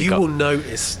mean, you will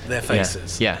notice their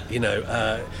faces. Yeah. You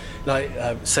know,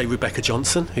 say Rebecca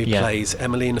Johnson, who plays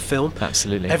Emily in the film.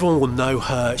 Absolutely. Everyone will know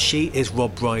her. She is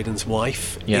Rob Brydon's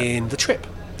wife in The Trip.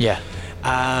 Yeah.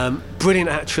 Brilliant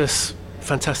actress,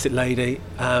 fantastic lady.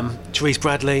 Therese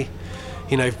Bradley,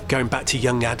 going back to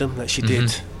Young Adam that she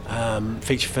did,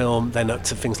 feature film, then up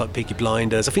to things like Peaky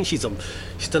Blinders. I think she's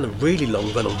done a really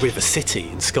long run on River City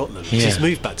in Scotland. Yeah. She's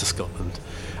moved back to Scotland.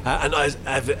 And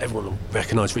everyone will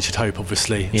recognise Richard Hope,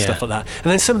 obviously, and stuff like that.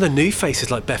 And then some of the new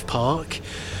faces like Beth Park,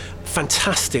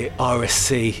 fantastic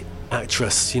RSC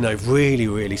actress, really,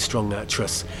 really strong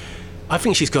actress. I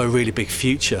think she's got a really big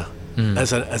future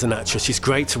as an actress. She's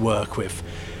great to work with.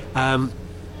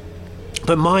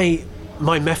 But my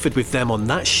method with them on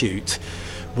that shoot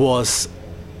was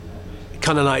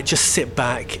kind of like just sit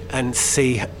back and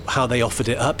see how they offered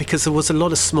it up, because there was a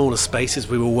lot of smaller spaces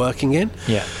we were working in.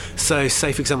 Yeah. So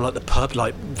say for example like the pub,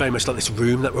 like very much like this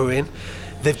room that we're in,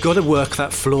 they've got to work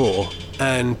that floor,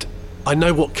 and I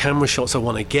know what camera shots I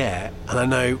want to get and I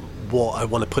know what I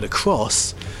want to put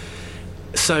across.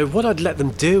 So what I'd let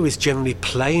them do is generally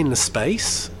play in the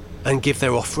space and give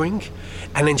their offering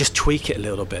and then just tweak it a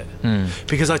little bit,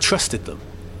 because I trusted them.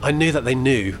 I knew that they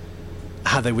knew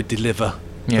how they would deliver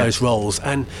those roles,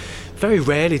 and very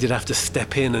rarely did I have to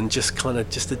step in and just kind of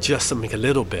just adjust something a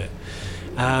little bit,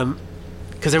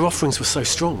 because their offerings were so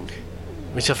strong,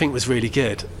 which I think was really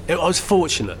good. I was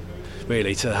fortunate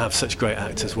really to have such great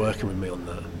actors working with me on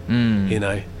that.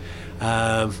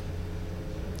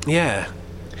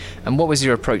 And what was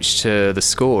your approach to the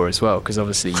score as well? Because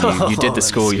obviously you did the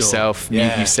score yourself.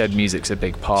 You said music's a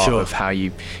big part of how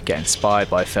you get inspired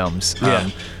by films.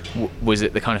 Was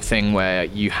it the kind of thing where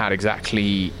you had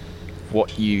exactly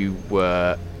what you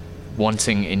were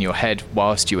wanting in your head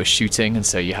whilst you were shooting, and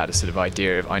so you had a sort of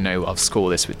idea of, I know I'll score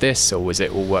this with this, or was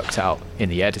it all worked out in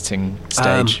the editing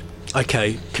stage?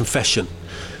 Okay, confession.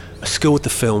 I scored the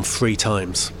film 3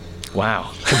 times.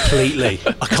 Wow. Completely.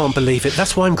 I can't believe it.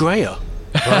 That's why I'm greyer.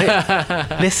 Right?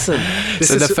 Listen.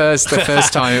 So the first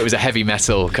time it was a heavy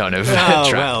metal kind of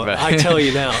track. Well, I tell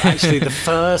you now, actually the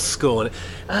first score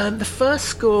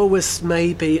was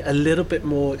maybe a little bit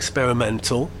more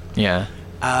experimental. Yeah.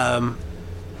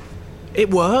 It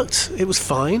worked. It was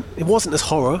fine. It wasn't as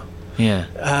horror. Yeah.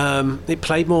 It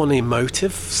played more on the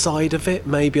emotive side of it,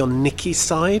 maybe on Nicky's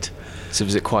side. So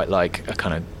was it quite like a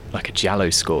kind of like a giallo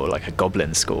score, like a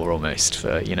Goblin score almost,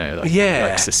 for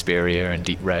like Suspiria and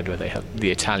Deep Red, where they have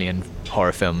the Italian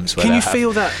horror films where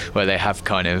where they have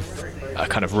kind of a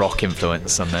kind of rock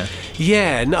influence on there?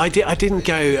 Yeah, no, I didn't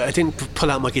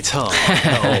pull out my guitar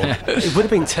at all. It would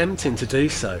have been tempting to do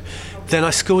so. Then I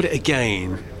scored it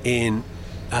again in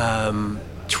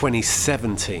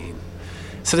 2017.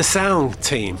 So the sound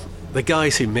team, the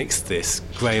guys who mixed this,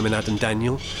 Graham and Adam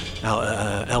Daniel out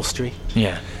at Elstree,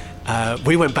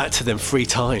 we went back to them 3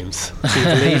 times. Can you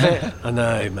believe it? I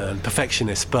know, man,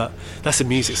 perfectionist, but that's the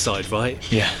music side, right?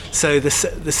 Yeah. So the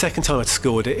second time I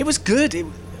scored it, it was good.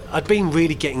 I'd been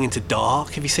really getting into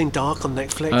Dark. Have you seen Dark on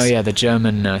Netflix? Oh yeah, the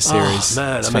German series. Oh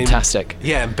man, it's fantastic.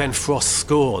 Yeah, and Ben Frost's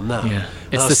score on that. Yeah,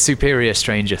 it's the superior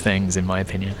Stranger Things, in my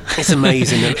opinion. It's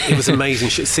amazing. It was amazing.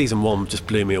 Season 1 just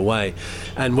blew me away.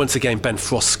 And once again, Ben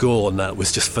Frost's score on that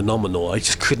was just phenomenal. I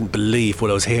just couldn't believe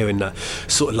what I was hearing. That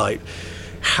sort of like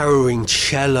harrowing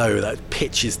cello that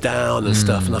pitches down and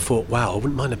stuff, and I thought, wow, I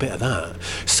wouldn't mind a bit of that.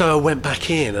 So I went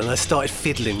back in and I started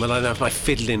fiddling. Well, I know my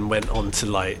fiddling went on to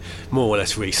like more or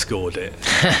less rescored it.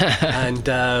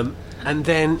 and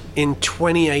then in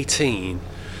 2018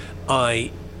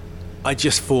 I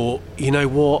just thought, you know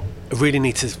what, I really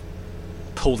need to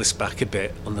pull this back a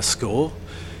bit on the score,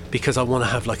 because I want to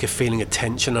have like a feeling of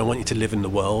tension. I want you to live in the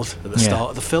world at the start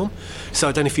of the film. So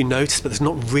I don't know if you noticed, but there's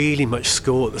not really much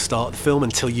score at the start of the film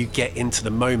until you get into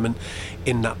the moment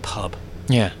in that pub.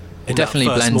 Yeah, it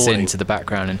definitely blends morning. into the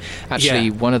background. And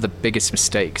actually, one of the biggest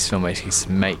mistakes filmmakers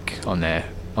make on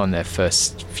their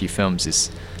first few films is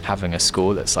having a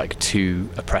score that's like too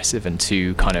oppressive and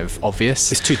too kind of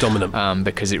obvious. It's too dominant.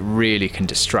 Because it really can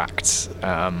distract.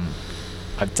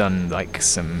 I've done like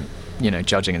some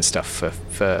judging and stuff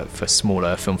for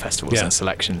smaller film festivals and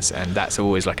selections, and that's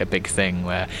always like a big thing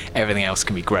where everything else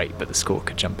can be great but the score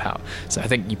could jump out. So I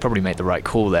think you probably made the right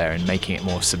call there in making it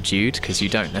more subdued, because you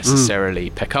don't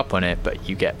necessarily pick up on it, but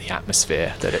you get the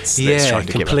atmosphere that it's trying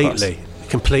to give across.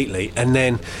 Completely. And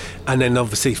then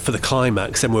obviously for the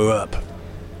climax, then we're up.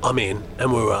 I'm in,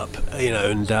 and we're up,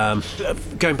 and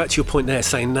going back to your point there,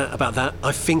 saying that about that,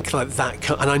 I think like that,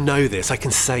 and I know this, I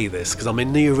can say this because I'm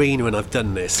in the arena and I've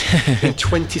done this. In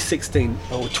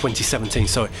 2017,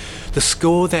 sorry, the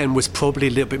score then was probably a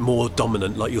little bit more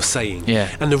dominant, like you're saying. Yeah.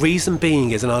 And the reason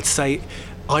being is, and I'd say,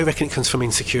 I reckon it comes from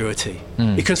insecurity.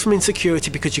 It comes from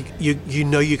insecurity because you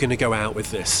know you're going to go out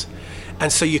with this.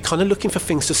 And so you're kind of looking for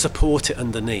things to support it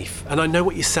underneath. And I know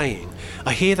what you're saying.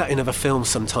 I hear that in other films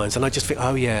sometimes, and I just think,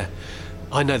 oh yeah,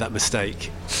 I know that mistake.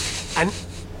 And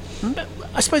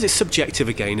I suppose it's subjective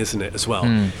again, isn't it, as well?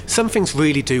 Some things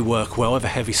really do work well with a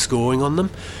heavy scoring on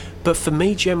them. But for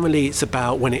me, generally, it's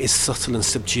about when it is subtle and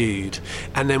subdued.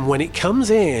 And then when it comes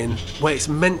in, where it's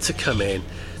meant to come in,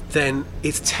 then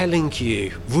it's telling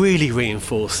you, really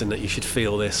reinforcing that you should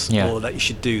feel this or that you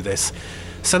should do this.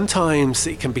 Sometimes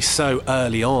it can be so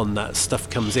early on that stuff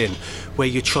comes in where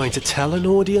you're trying to tell an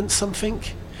audience something.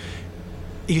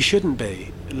 You shouldn't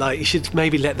be. Like, you should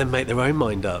maybe let them make their own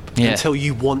mind up until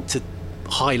you want to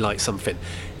highlight something.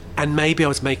 And maybe I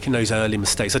was making those early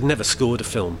mistakes. I'd never scored a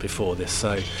film before this,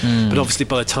 so but obviously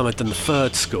by the time I'd done the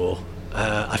third score,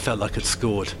 I felt like I'd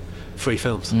scored 3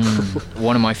 films.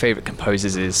 One of my favourite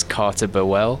composers is Carter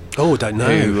Burwell. Oh, I don't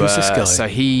know. Who's this guy? So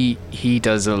he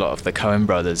does a lot of the Coen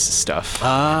Brothers stuff.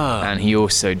 And he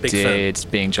also did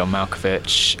Being John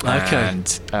Malkovich.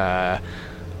 And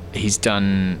he's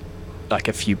done like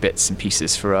a few bits and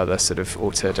pieces for other sort of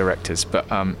auteur directors. But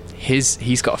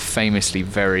he's got a famously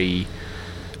very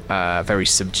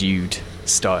subdued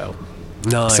style.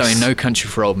 Nice. So in No Country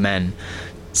for Old Men,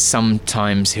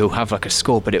 sometimes he'll have like a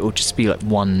score, but it will just be like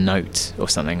one note or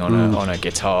something on a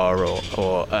guitar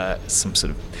or some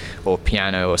sort of or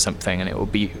piano or something, and it will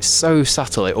be so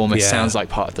subtle it almost sounds like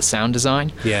part of the sound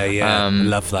design.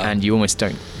 Love that. And you almost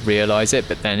don't realize it,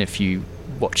 but then if you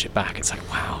watch it back, it's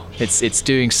like, wow, it's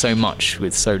doing so much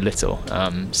with so little.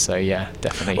 So yeah,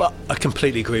 definitely. Well, I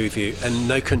completely agree with you. And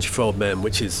No Country for Old Men,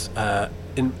 which is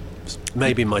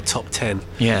maybe in my top 10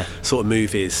 sort of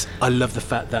movies, I love the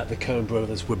fact that the Coen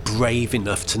brothers were brave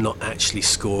enough to not actually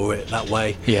score it that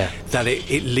way. That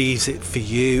it leaves it for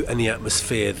you and the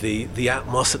atmosphere, the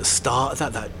atmos at the start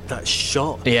of that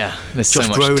shot. There's Josh so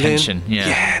much Brolin, tension.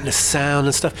 And the sound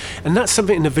and stuff. And that's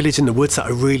something in The Village in the Woods that I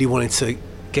really wanted to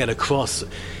get across.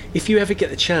 If you ever get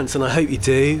the chance, and I hope you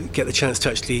do get the chance to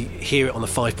actually hear it on the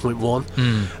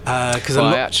 5.1, because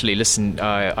I actually listened.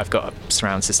 I've got a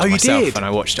surround system myself, did? And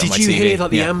I watched it on my TV. Did you hear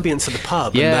like the ambience of the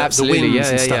pub? And absolutely. The winds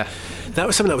and stuff? That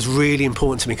was something that was really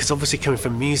important to me, because obviously coming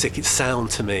from music, it's sound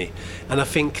to me, and I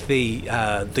think the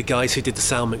guys who did the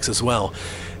sound mix as well,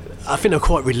 I think they're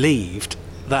quite relieved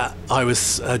that I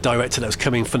was a director that was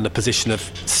coming from the position of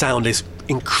sound is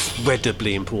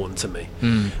incredibly important to me.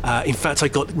 In fact, I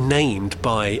got named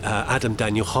by Adam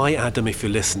Daniel. Hi Adam, if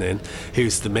you're listening,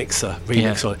 who's the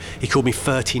remixer. He called me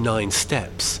 39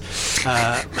 Steps.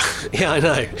 I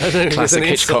know. Classic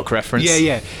Hitchcock reference.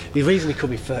 The reason he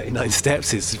called me 39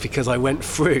 Steps is because I went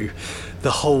through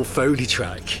the whole Foley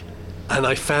track and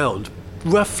I found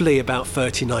roughly about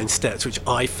 39 steps which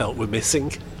I felt were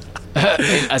missing.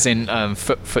 As in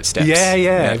footsteps.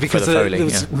 Because there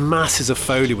was masses of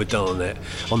Foley were done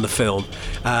on the film,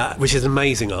 which is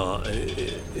amazing art.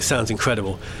 It sounds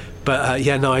incredible. But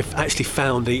I've actually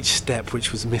found each step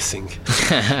which was missing.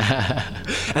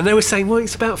 And they were saying, well,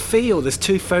 it's about feel. There's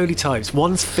 2 Foley types.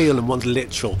 One's feel and one's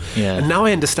literal. Yeah. And now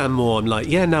I understand more. I'm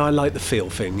like, I like the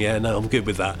feel thing. Yeah, no, I'm good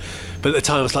with that. But at the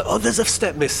time I was like, oh, there's a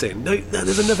step missing. No,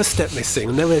 there's another step missing.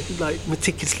 And they were like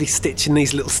meticulously stitching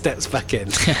these little steps back in,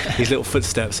 these little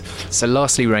footsteps. So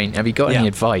lastly, Raine, have you got any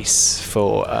advice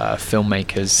for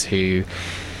filmmakers who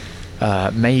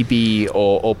maybe,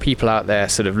 or people out there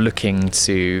sort of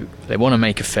they want to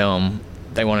make a film,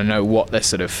 they want to know what their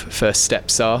sort of first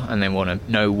steps are, and they want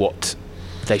to know what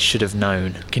they should have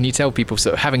known? Can you tell people,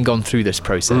 sort of having gone through this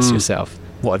process yourself,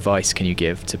 what advice can you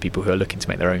give to people who are looking to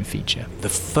make their own feature? The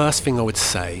first thing I would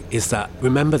say is that,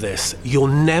 remember this, you're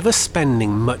never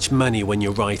spending much money when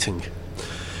you're writing.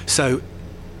 So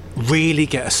really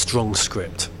get a strong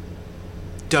script.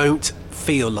 Don't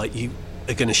feel like you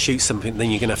are going to shoot something,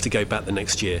 then you're going to have to go back the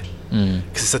next year.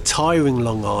 Because it's a tiring,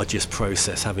 long, arduous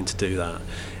process having to do that.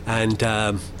 And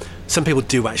some people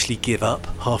do actually give up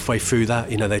halfway through that.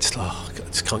 They just, God, I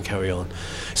just can't carry on.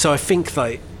 So I think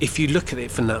that if you look at it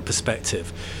from that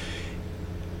perspective,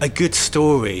 a good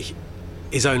story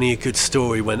is only a good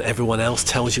story when everyone else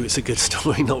tells you it's a good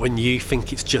story, not when you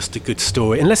think it's just a good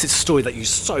story, unless it's a story that you're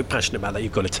so passionate about that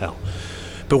you've got to tell.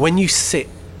 But when you sit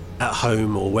at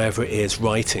home or wherever it is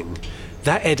writing,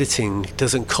 that editing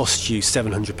doesn't cost you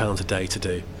 £700 a day to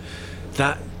do.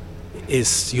 That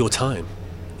is your time.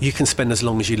 You can spend as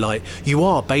long as you like. You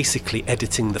are basically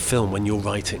editing the film when you're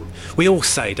writing. We all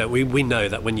say, don't we? We know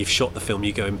that when you've shot the film,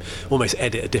 you go and almost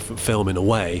edit a different film in a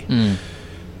way.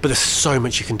 But there's so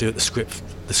much you can do at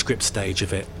the script stage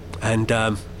of it. And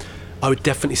I would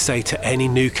definitely say to any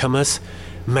newcomers,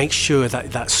 make sure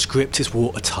that script is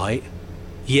watertight.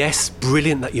 Yes,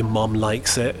 brilliant that your mom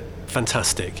likes it.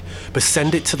 Fantastic. But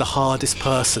send it to the hardest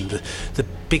person, the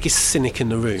biggest cynic in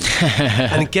the room,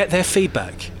 and get their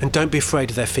feedback. And don't be afraid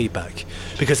of their feedback,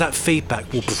 because that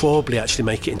feedback will probably actually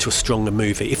make it into a stronger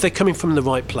movie if they're coming from the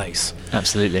right place.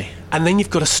 Absolutely. And then you've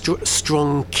got a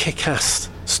strong kick-ass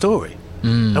story.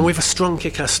 And with a strong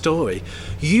kick-ass story,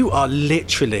 you are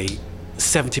literally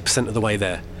 70% of the way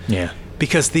there. Yeah.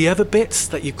 Because the other bits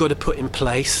that you've got to put in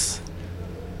place,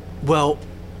 well,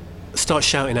 start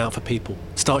shouting out for people.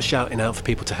 Start shouting out for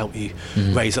people to help you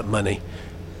raise up money.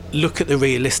 Look at the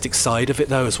realistic side of it,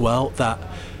 though, as well. That,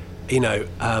 if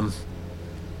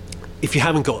you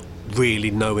haven't got really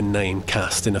known name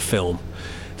cast in a film,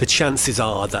 the chances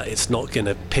are that it's not going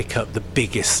to pick up the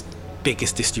biggest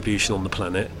distribution on the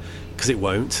planet, because it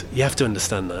won't. You have to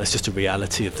understand that. It's just a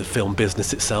reality of the film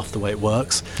business itself, the way it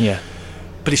works. Yeah.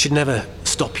 But it should never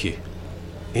stop you,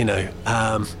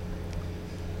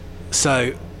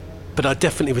 But I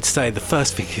definitely would say the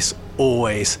first thing is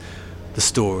always the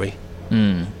story.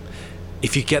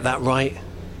 If you get that right,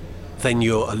 then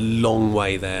you're a long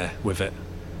way there with it.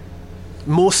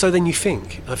 More so than you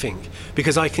think, I think.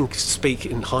 Because I can speak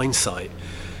in hindsight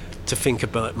to think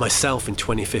about myself in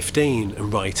 2015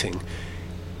 and writing.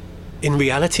 In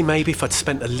reality, maybe if I'd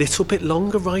spent a little bit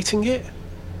longer writing it,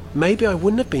 maybe I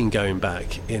wouldn't have been going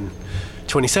back in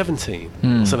 2017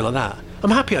 or something like that.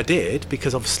 I'm happy I did,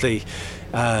 because obviously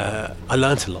I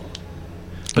learnt a lot.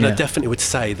 But I definitely would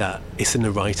say that it's in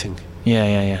the writing.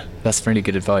 Yeah. That's really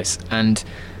good advice. And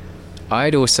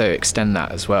I'd also extend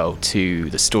that as well to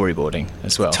the storyboarding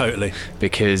as well. Totally.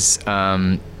 Because,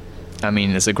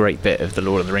 there's a great bit of The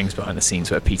Lord of the Rings behind the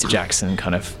scenes where Peter Jackson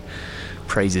kind of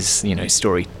praises,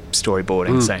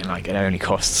 storyboarding, saying like it only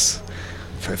costs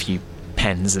for a few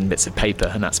pens and bits of paper,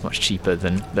 and that's much cheaper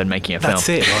than making a film. That's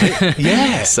it, right?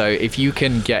 Yeah. So if you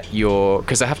can get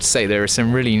because I have to say there are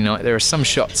some really there are some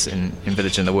shots in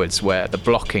Village in the Woods where the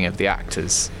blocking of the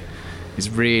actors is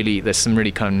really, there's some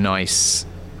really kind of nice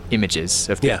images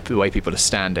of the way people are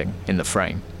standing in the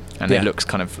frame, and it looks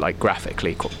kind of like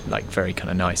graphically like very kind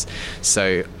of nice.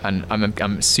 So, and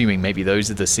I'm assuming maybe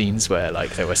those are the scenes where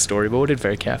like they were storyboarded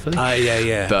very carefully.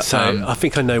 Yeah. But so I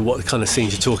think I know what kind of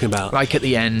scenes you're talking about. Like at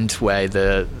the end where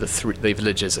the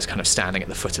villagers are kind of standing at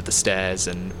the foot of the stairs,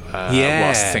 and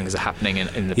whilst things are happening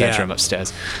in the bedroom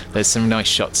upstairs. There's some nice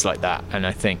shots like that, and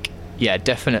I think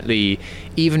definitely,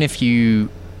 even if you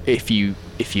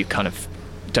kind of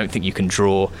don't think you can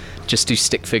draw, just do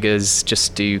stick figures,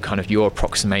 just do kind of your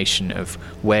approximation of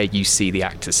where you see the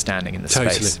actors standing in the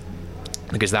space,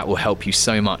 because that will help you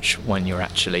so much when you're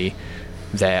actually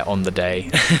there on the day.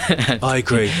 I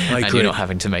agree. And you're not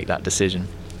having to make that decision.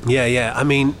 Yeah. I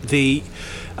mean,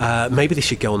 maybe this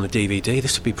should go on the DVD.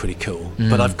 This would be pretty cool.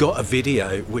 But I've got a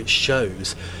video which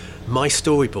shows my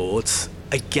storyboards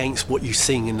against what you're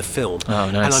seeing in the film. Oh,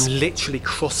 nice. And I'm literally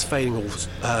cross-fading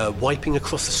or wiping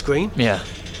across the screen. Yeah.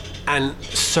 And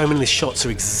so many of the shots are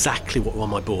exactly what were on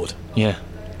my board. Yeah.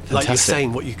 Like you're Fantastic.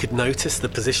 saying, what you could notice, the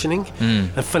positioning.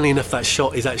 And funnily enough, that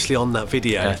shot is actually on that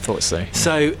video. Yeah, I thought so.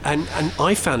 So, and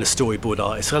I found a storyboard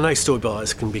artist. I know storyboard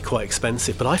artists can be quite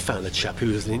expensive, but I found a chap who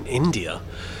was in India.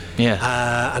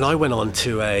 Yeah. And I went on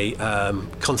to a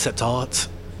concept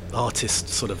artist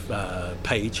sort of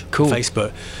page Cool. on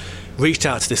Facebook, reached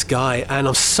out to this guy, and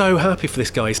I'm so happy for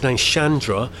this guy. His name's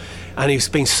Chandra, and he's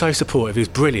been so supportive. He was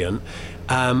brilliant.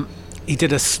 He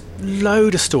did a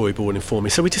load of storyboarding for me,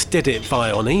 so we just did it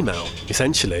via on email,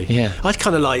 essentially. Yeah. I'd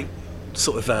kind of like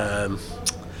sort of,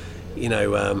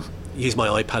 use my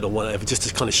iPad or whatever just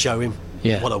to kind of show him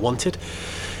what I wanted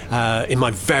in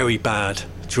my very bad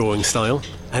drawing style,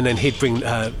 and then he'd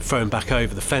throw him back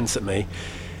over the fence at me.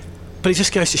 But it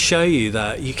just goes to show you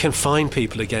that you can find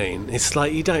people again. It's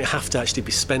like you don't have to actually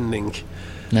be spending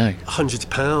hundreds of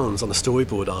pounds on a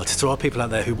storyboard artist. There are people out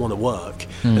there who want to work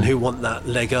and who want that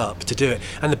leg up to do it.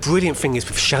 And the brilliant thing is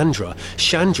with Chandra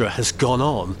has gone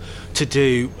on to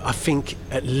do, I think,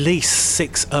 at least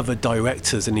 6 other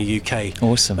directors in the UK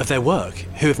of their work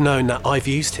who have known that I've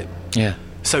used him. Yeah.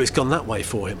 So it's gone that way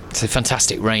for him. So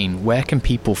fantastic. Raine, where can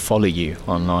people follow you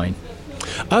online?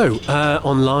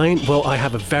 Online, well, I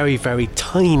have a very, very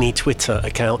tiny Twitter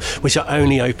account, which I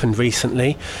only opened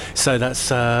recently. So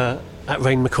that's at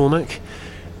Raine McCormack.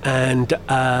 And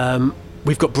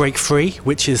we've got Break Free,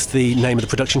 which is the name of the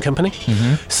production company.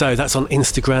 So that's on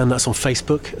Instagram, that's on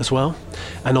Facebook as well.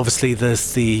 And obviously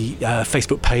there's the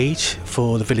Facebook page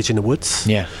for The Village in the Woods.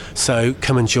 Yeah. So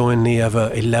come and join the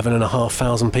other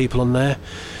 11,500 people on there.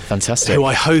 Fantastic. Who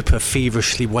I hope are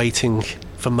feverishly waiting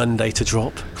for Monday to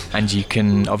drop. And you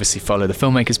can obviously follow the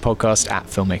Filmmakers Podcast at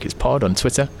Filmmakers Pod on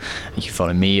Twitter. You can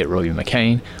follow me at Robbie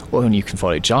McCain, or you can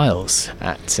follow Giles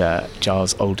at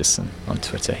Giles Alderson on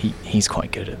Twitter. He's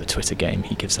quite good at the Twitter game.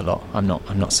 He gives a lot. I'm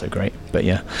not so great, but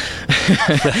yeah.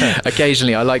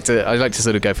 Occasionally, I like to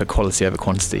sort of go for quality over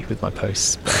quantity with my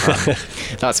posts. But,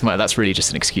 that's really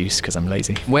just an excuse because I'm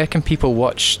lazy. Where can people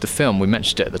watch the film? We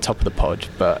mentioned it at the top of the pod,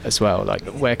 but as well, like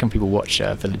where can people watch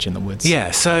Village in the Woods? Yeah,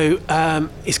 so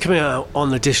it's coming out on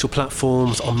the digital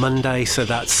platforms on Monday. So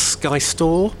that's Sky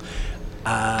Store,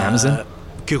 Amazon,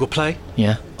 Google Play,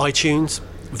 iTunes,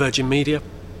 Virgin Media,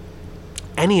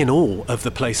 any and all of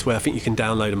the place where I think you can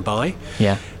download and buy.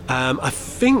 Yeah. I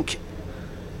think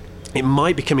it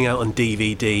might be coming out on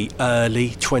DVD early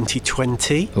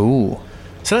 2020. Ooh.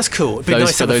 So that's cool. It'd be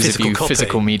nice to have a physical copy.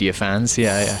 Physical media fans,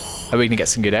 yeah. Are we going to get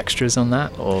some good extras on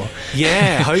that? Or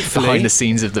hopefully. Behind the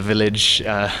scenes of the village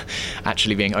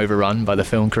actually being overrun by the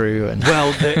film crew? And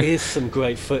well, there is some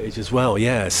great footage as well,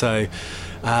 yeah. So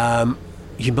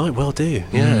you might well do,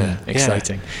 yeah.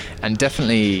 Exciting. And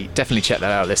definitely check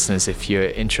that out, listeners, if you're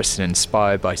interested and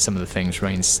inspired by some of the things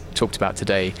Raine's talked about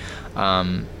today.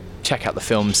 Check out the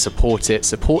film, support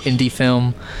indie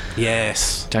film.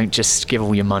 Yes. Don't just give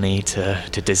all your money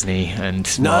to Disney and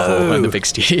Marvel and the big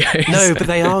studios. No, but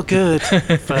they are good.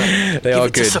 They are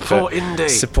good. Support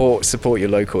indie. Support your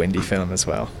local indie film as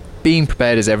well. Being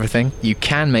prepared is everything. You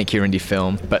can make your indie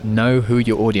film, but know who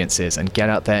your audience is and get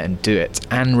out there and do it.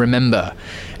 And remember,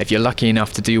 if you're lucky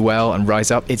enough to do well and rise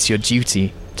up, it's your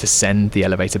duty to send the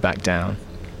elevator back down.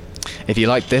 If you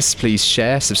like this, please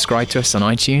share, subscribe to us on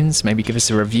iTunes, maybe give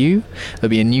us a review. There'll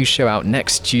be a new show out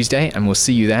next Tuesday, and we'll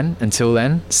see you then. Until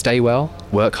then, stay well,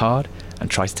 work hard, and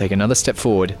try to take another step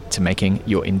forward to making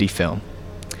your indie film.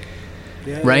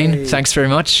 Yay. Raine, thanks very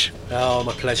much. Oh,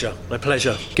 my pleasure. My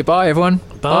pleasure. Goodbye, everyone.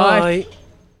 Bye. Bye.